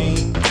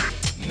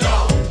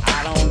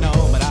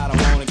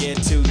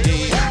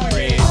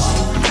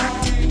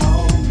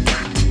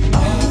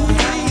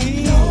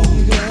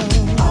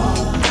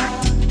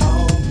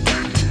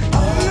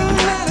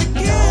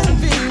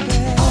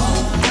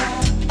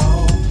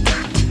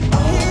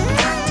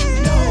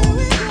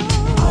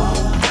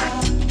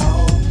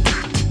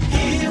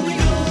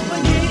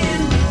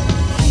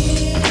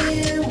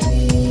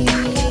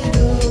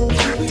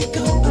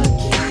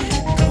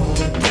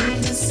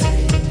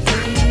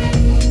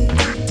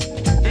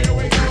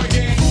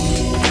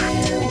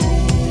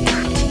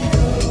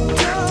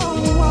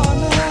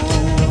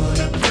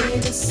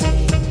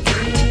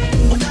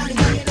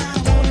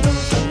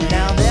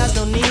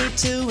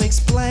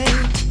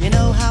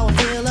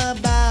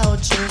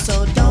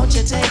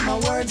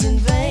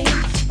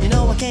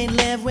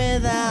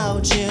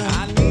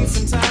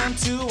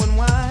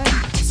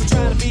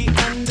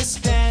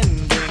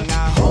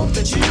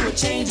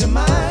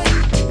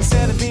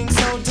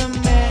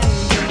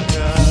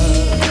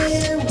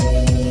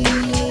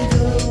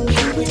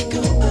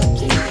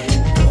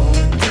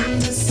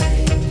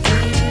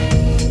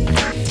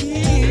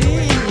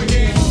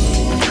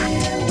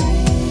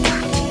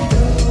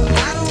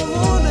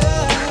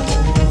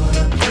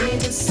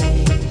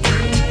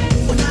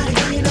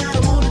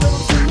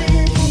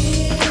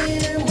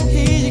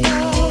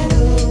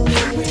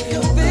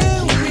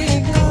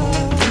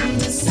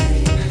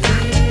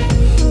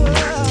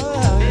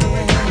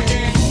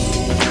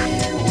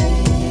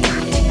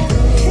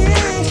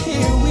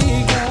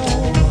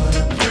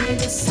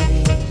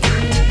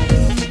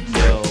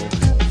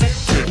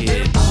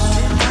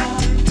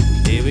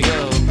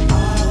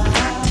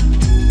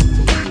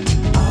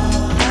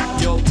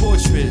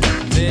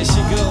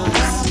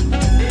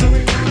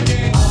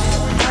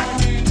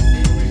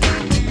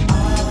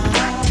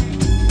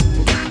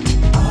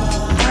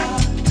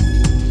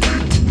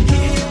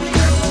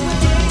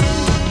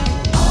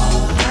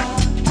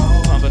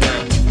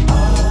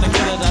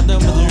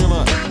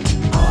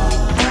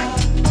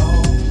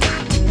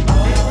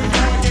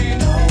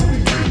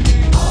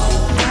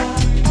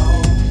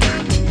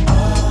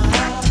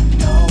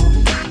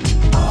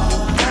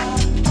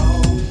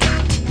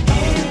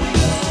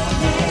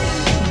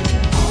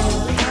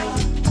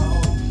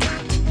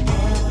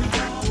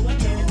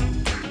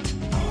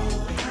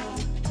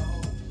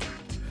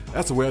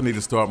That's the way I need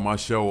to start my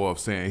show off,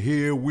 saying,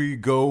 here we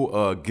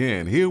go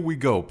again. Here we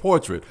go.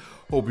 Portrait.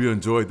 Hope you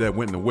enjoyed that.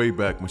 Went in the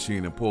Wayback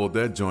Machine and pulled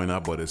that joint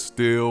out, but it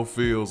still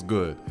feels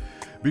good.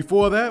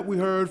 Before that, we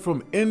heard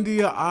from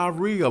India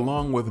Irie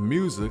along with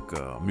Music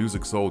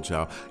Soul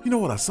Child. You know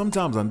what?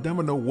 Sometimes I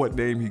never know what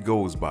name he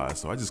goes by,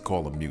 so I just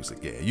call him Music.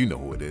 Yeah, you know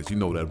who it is. You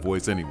know that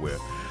voice anywhere.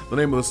 The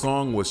name of the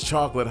song was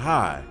Chocolate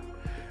High.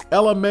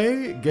 Ella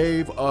May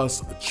gave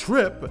us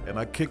Trip, and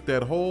I kicked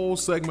that whole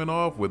segment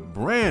off with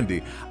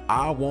Brandy.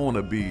 I want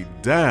to be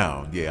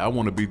down. Yeah, I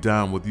want to be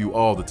down with you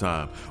all the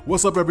time.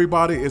 What's up,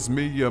 everybody? It's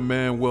me, your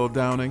man, Will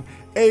Downing,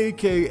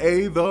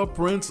 a.k.a. the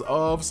Prince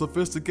of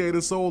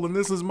Sophisticated Soul, and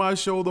this is my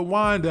show, The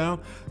Wind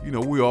Down. You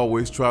know, we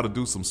always try to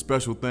do some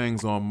special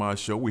things on my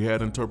show. We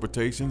had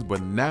interpretations,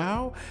 but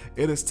now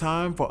it is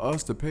time for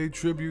us to pay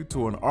tribute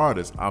to an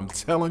artist. I'm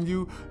telling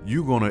you,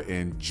 you're going to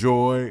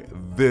enjoy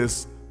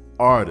this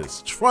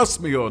artist. Trust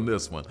me on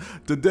this one.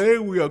 Today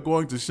we are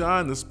going to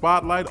shine the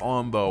spotlight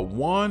on the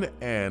one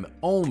and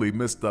only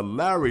Mr.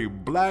 Larry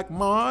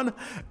Blackmon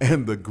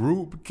and the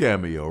group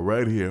Cameo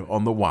right here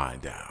on The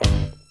Wind Down.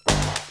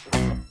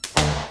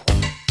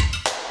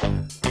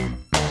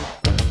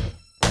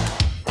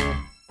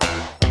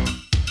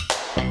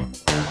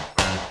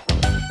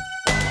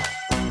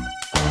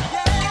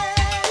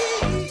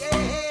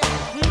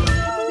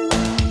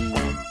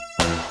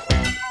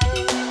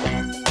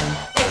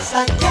 It's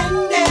like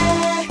candy.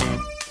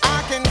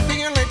 I can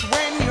feel it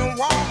when you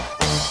walk,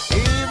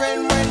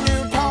 even when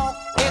you talk.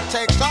 It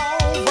takes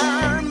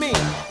over me.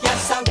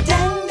 Yes, I'm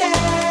dandy.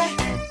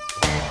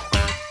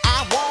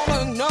 I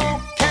wanna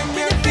know, can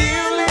you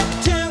feel it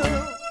too?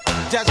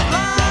 Just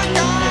like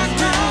I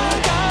do.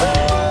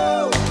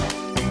 Ooh.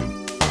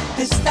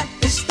 This stuff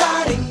is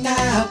starting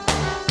now.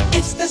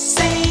 It's the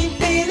same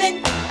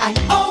feeling I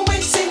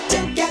always seem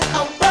to get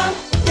around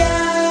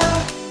you.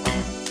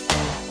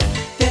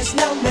 There's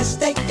no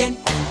mistaking,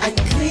 I'm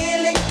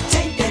clearly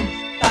taken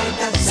by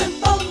the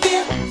simple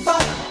mere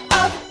thought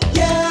of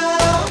you.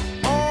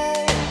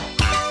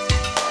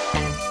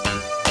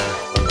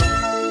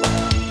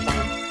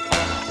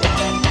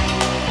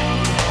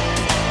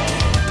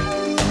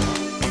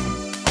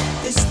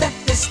 This stuff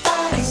is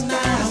starting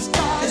now.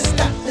 This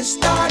stuff is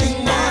starting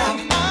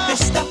now.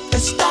 This stuff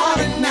is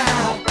starting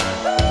now.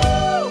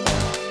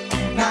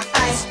 My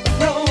eyes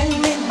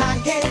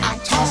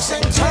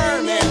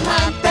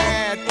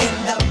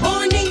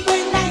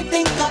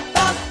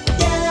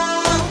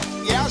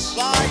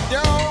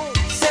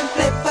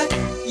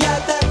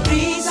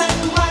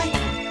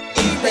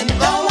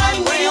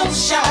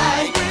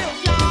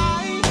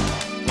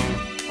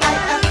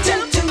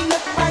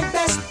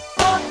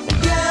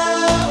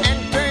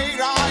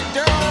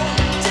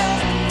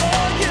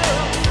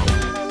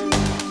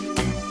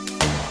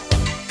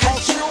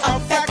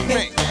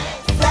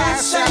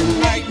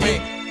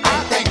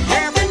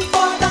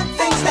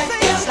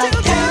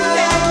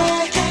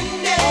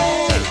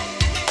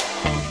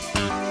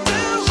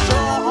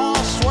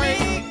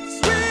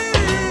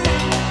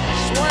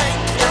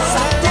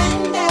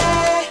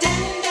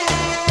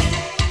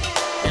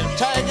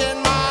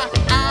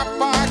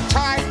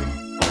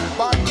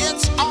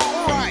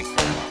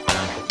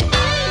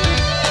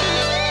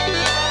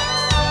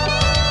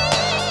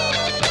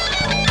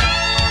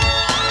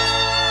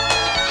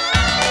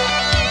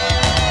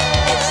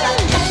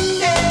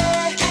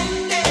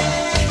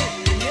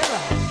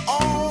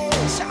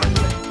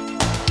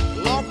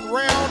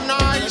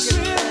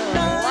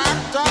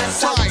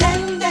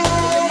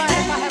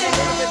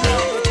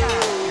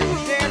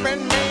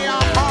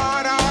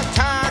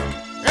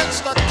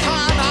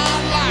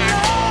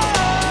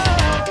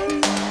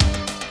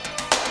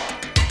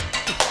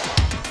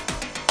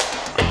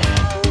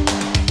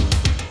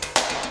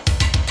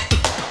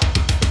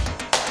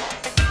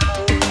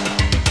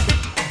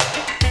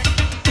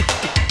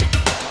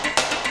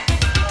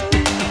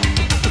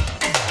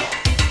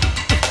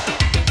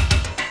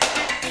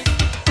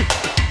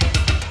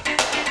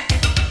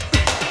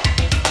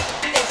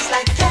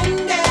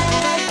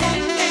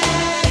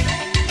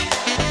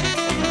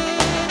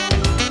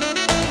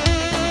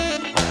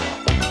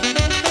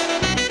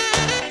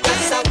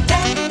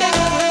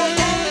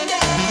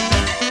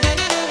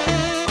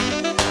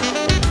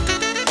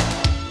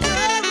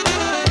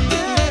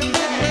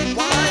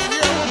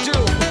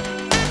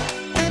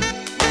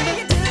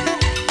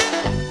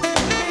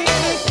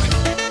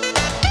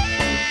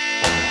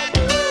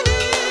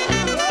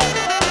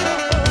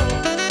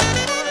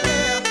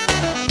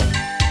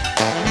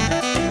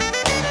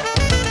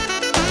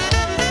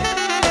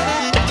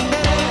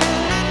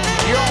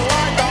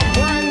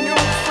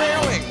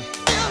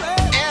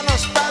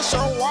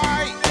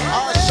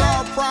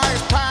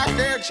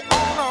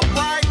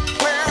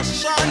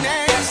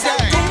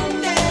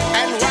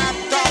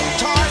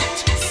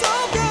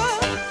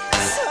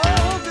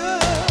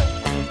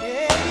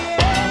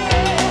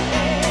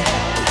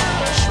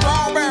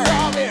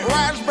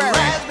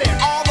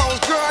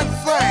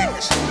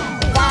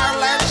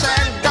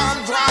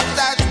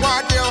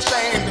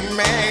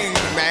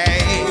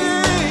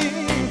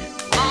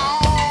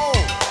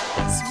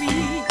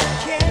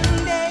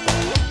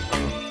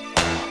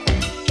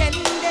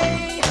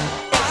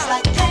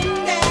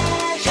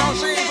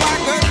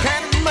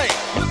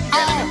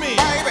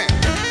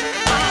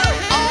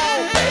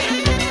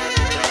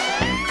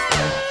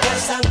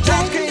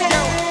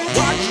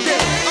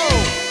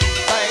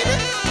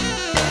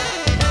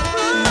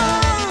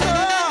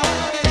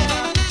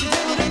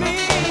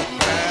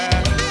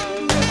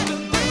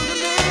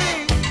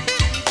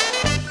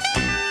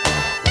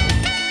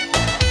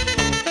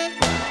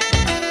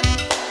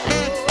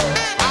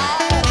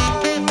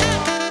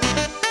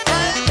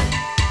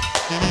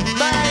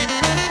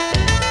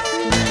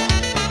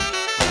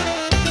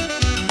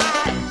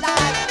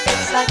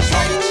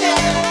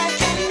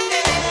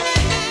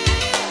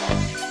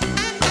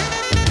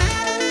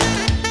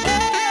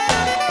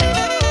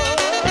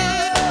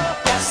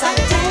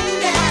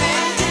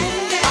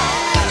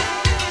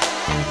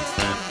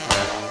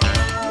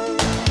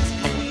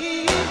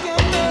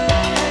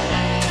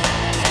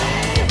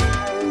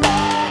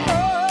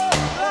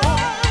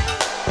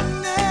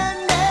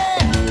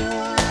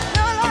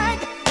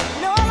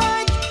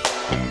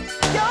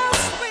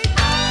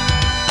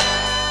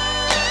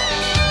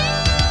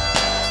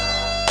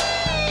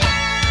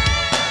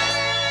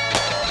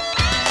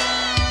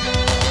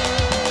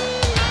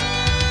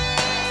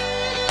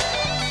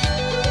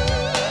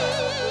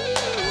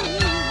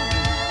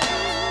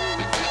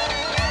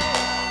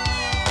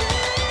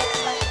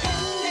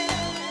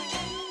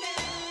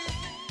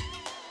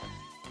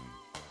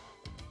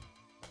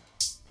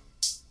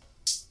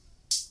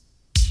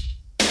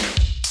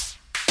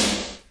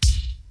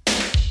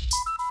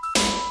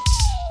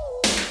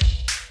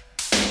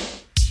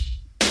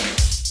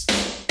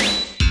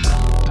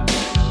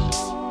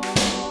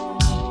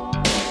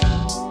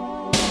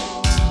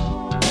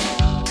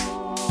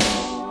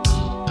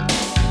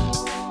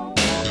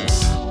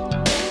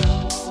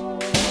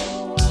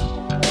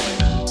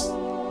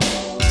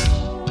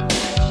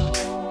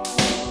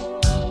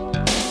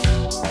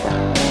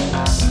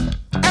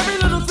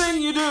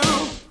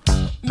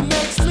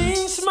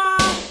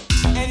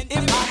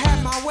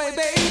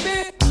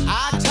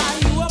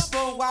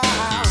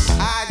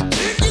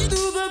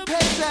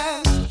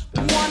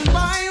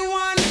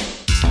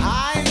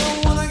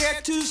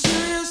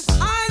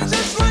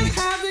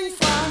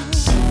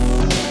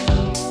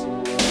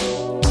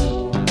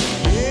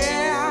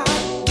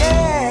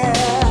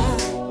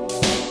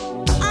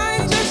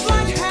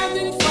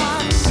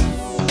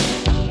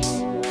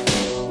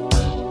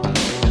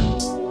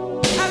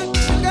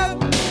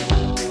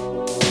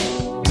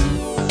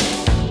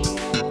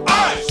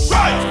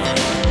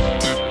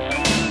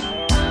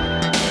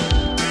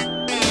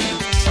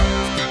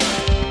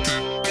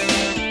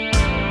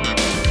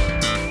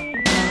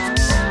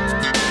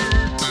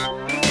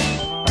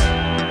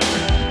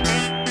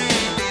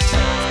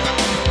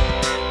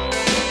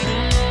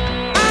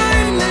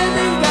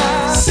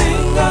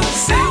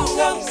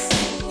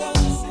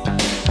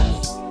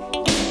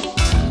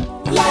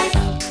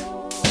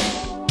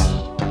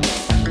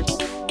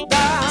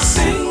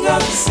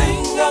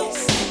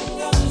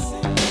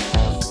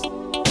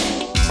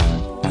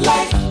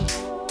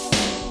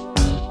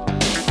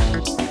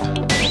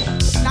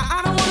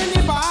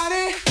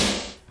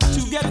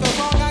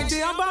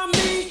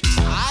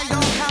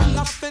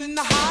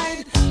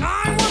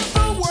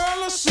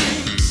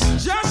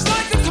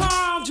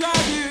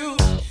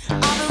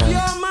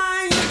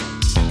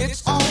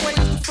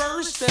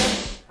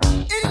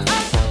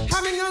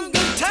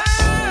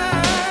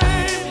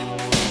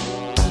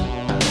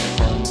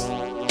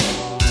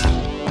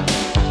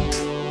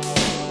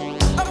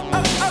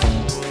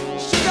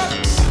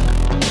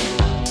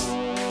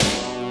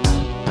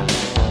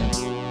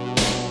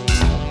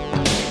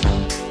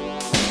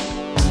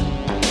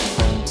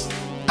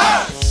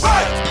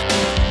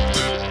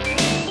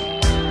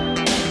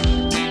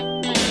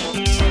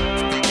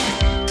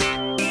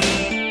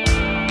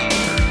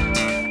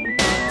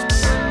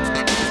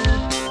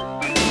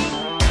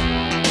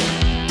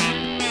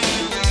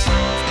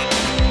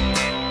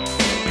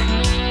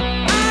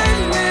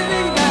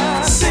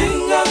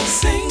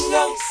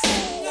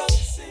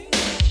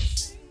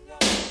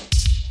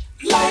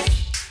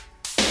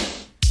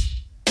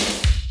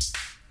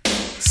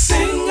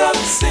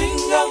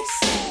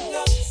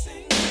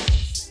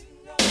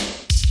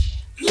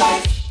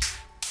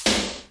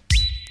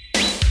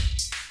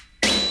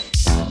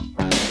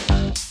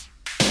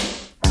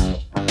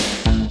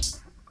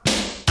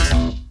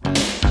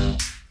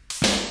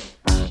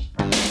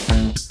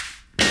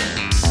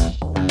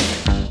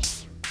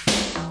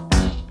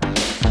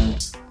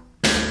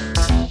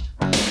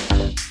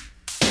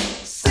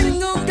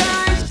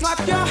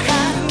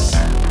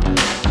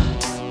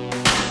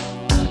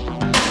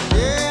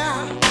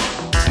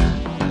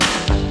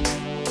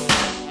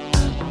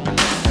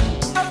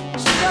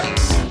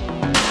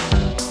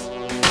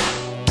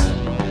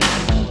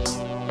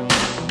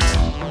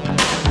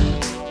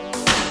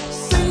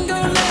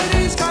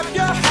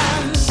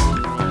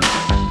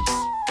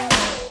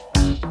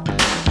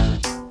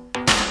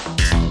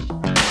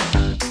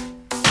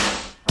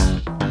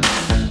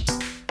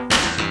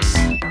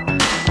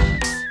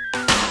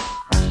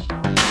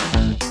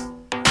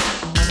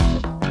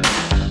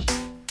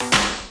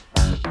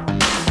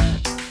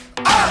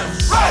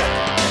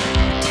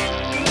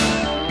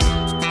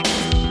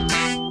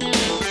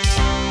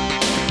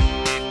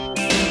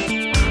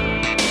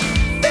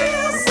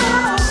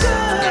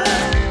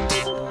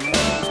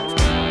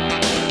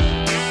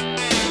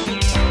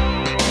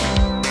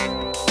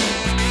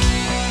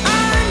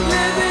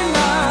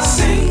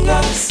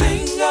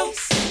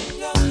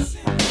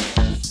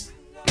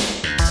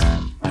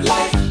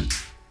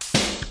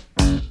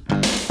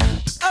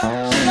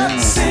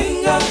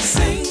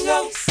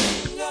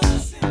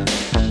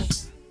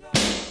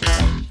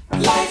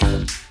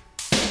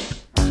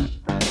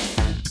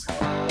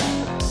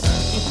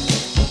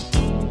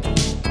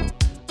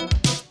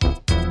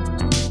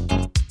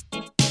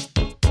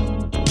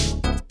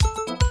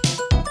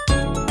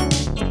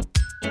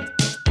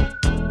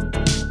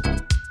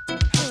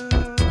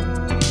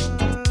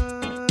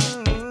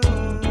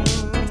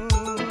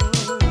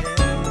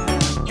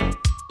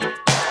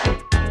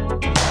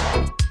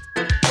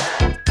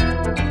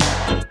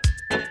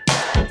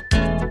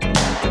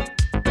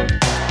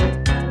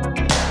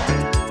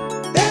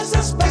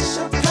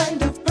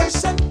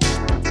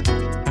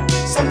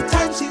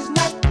Sometimes she's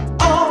not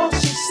all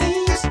she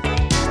seems.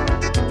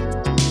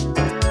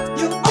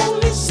 You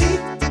only see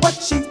what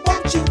she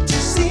wants you to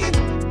see.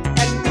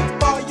 And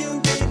before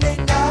you really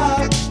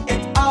know,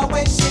 it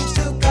always seems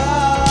to go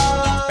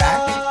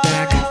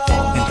Back and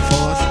forth and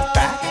forth,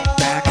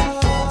 back and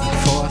forth and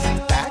forth,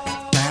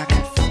 back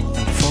and forth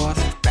and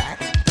forth, back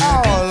and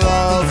forth and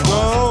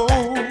forth,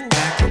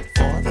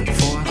 back and forth and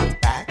forth,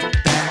 back and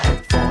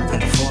forth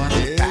and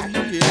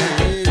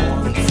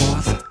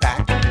forth,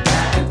 back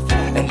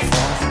and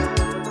forth.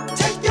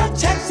 Take your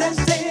chances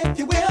if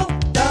you will.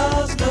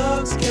 Those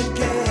looks can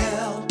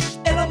kill.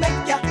 It'll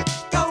make ya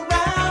go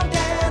round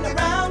and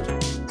around.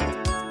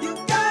 You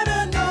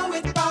gotta know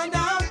it by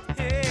now.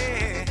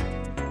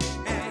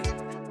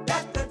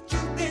 That the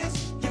truth is,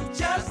 you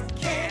just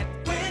can't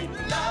win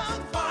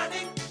love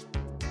fighting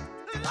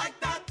like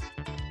that.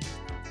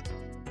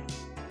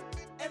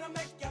 It'll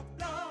make ya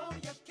blow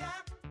your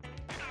cap.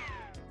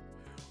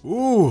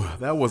 Ooh,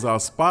 that was our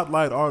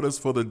spotlight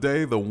artist for the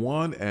day, the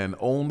one and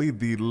only,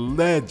 the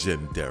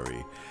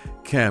legendary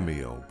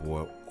Cameo,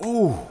 boy.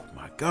 Ooh,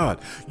 my God.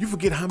 You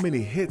forget how many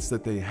hits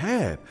that they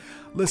had.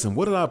 Listen,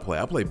 what did I play?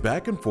 I played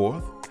Back and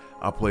Forth.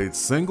 I played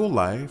Single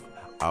Life.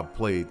 I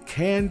played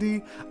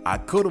Candy. I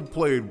could have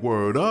played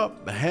Word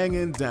Up,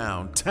 Hanging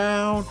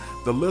Downtown.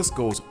 The list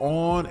goes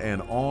on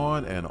and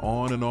on and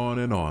on and on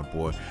and on,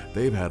 boy.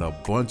 They've had a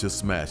bunch of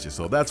smashes,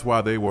 so that's why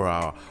they were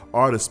our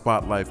artist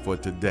spotlight for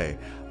today.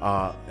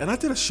 And I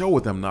did a show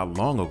with them not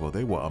long ago.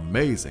 They were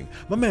amazing.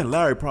 My man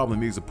Larry probably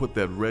needs to put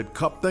that red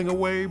cup thing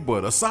away,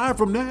 but aside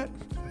from that,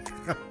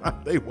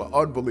 they were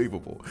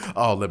unbelievable.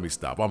 Oh, let me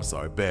stop. I'm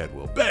sorry. Bad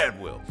will.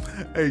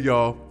 Hey,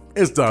 y'all.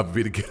 It's time for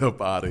me to get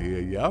up out of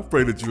here. Yeah, I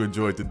pray that you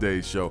enjoyed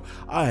today's show.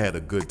 I had a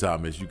good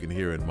time, as you can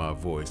hear in my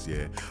voice,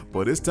 yeah.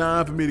 But it's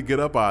time for me to get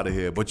up out of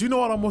here. But you know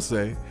what I'm going to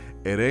say?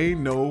 It ain't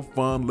no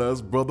fun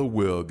unless Brother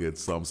Will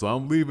gets some. So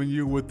I'm leaving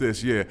you with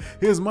this, yeah.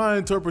 Here's my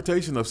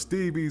interpretation of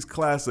Stevie's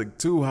classic,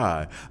 Too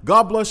High.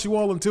 God bless you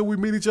all until we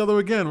meet each other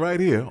again right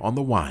here on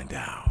The Wind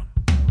Down.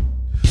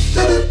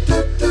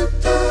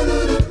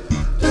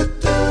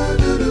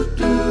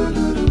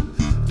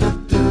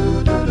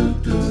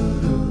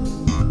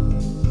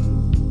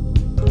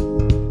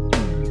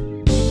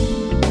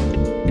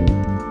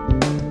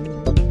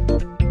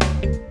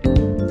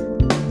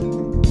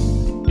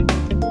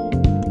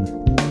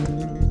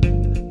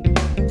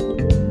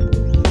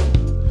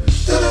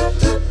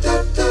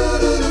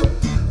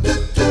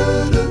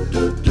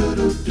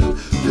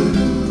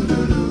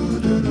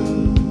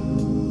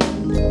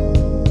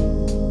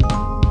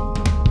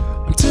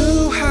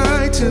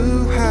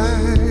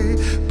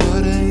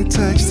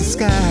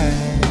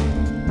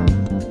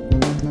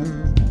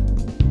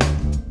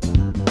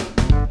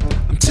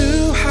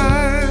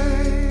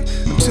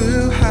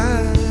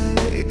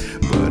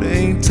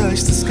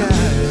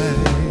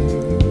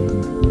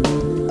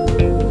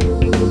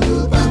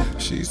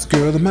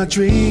 My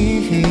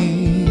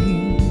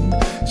dream.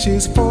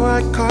 She's a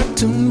four-eyed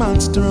cartoon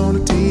monster on a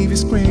TV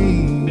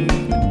screen.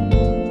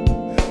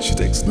 She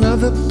takes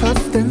another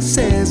puff then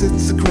says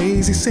it's a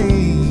crazy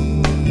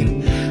scene.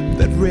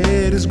 That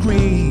red is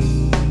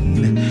green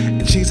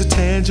and she's a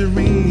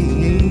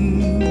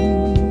tangerine.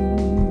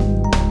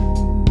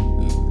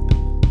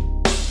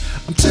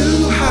 I'm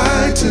too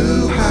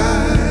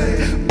high,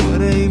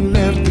 but ain't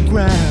left the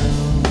ground.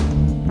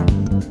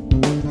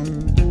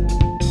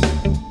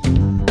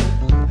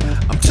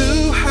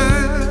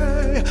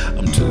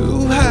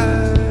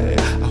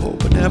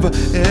 Never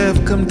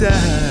ever come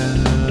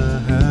down.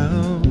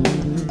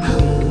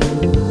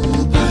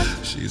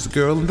 She's a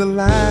girl in the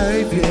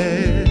life,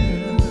 yeah,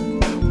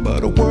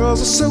 but her world's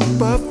a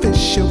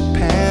superficial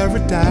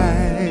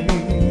paradise.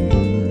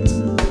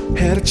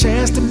 Had a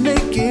chance to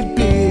make it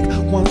big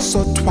once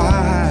or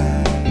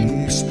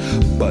twice,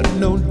 but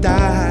no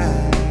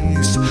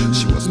dice.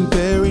 She wasn't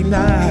very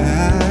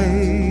nice.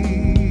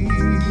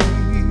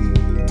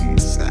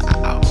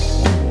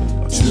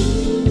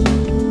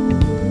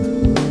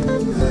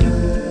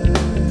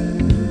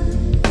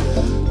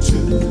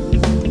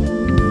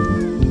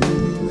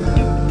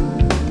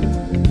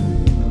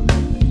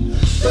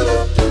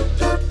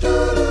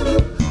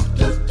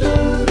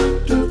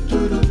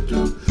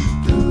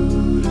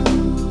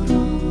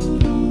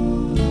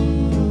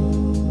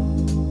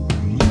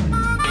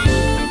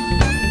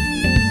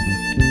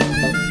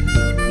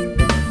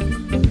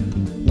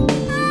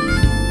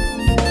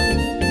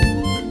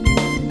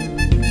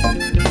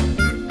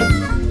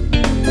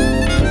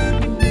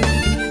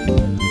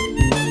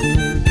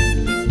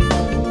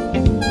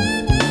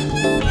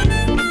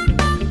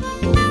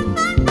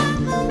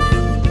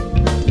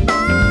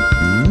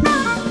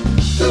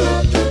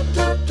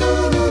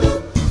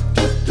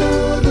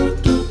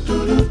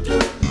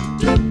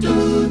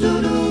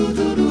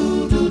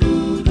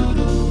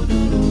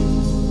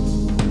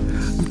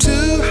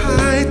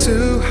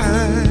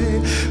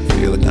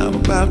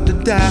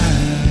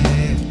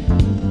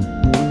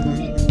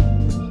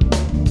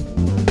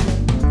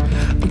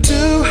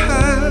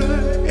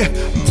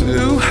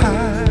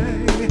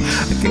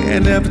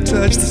 Never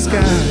touch the sky.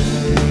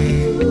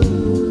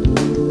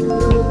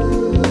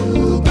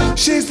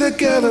 a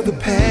girl of the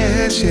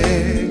past,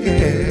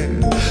 yeah.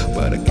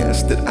 But I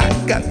guess that I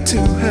got to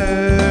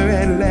her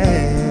at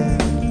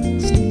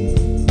last.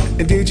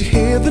 And did you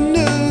hear the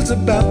news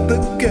about the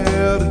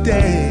girl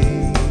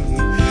today?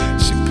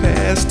 She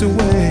passed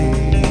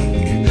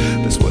away,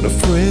 that's what her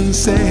friends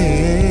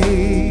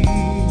say.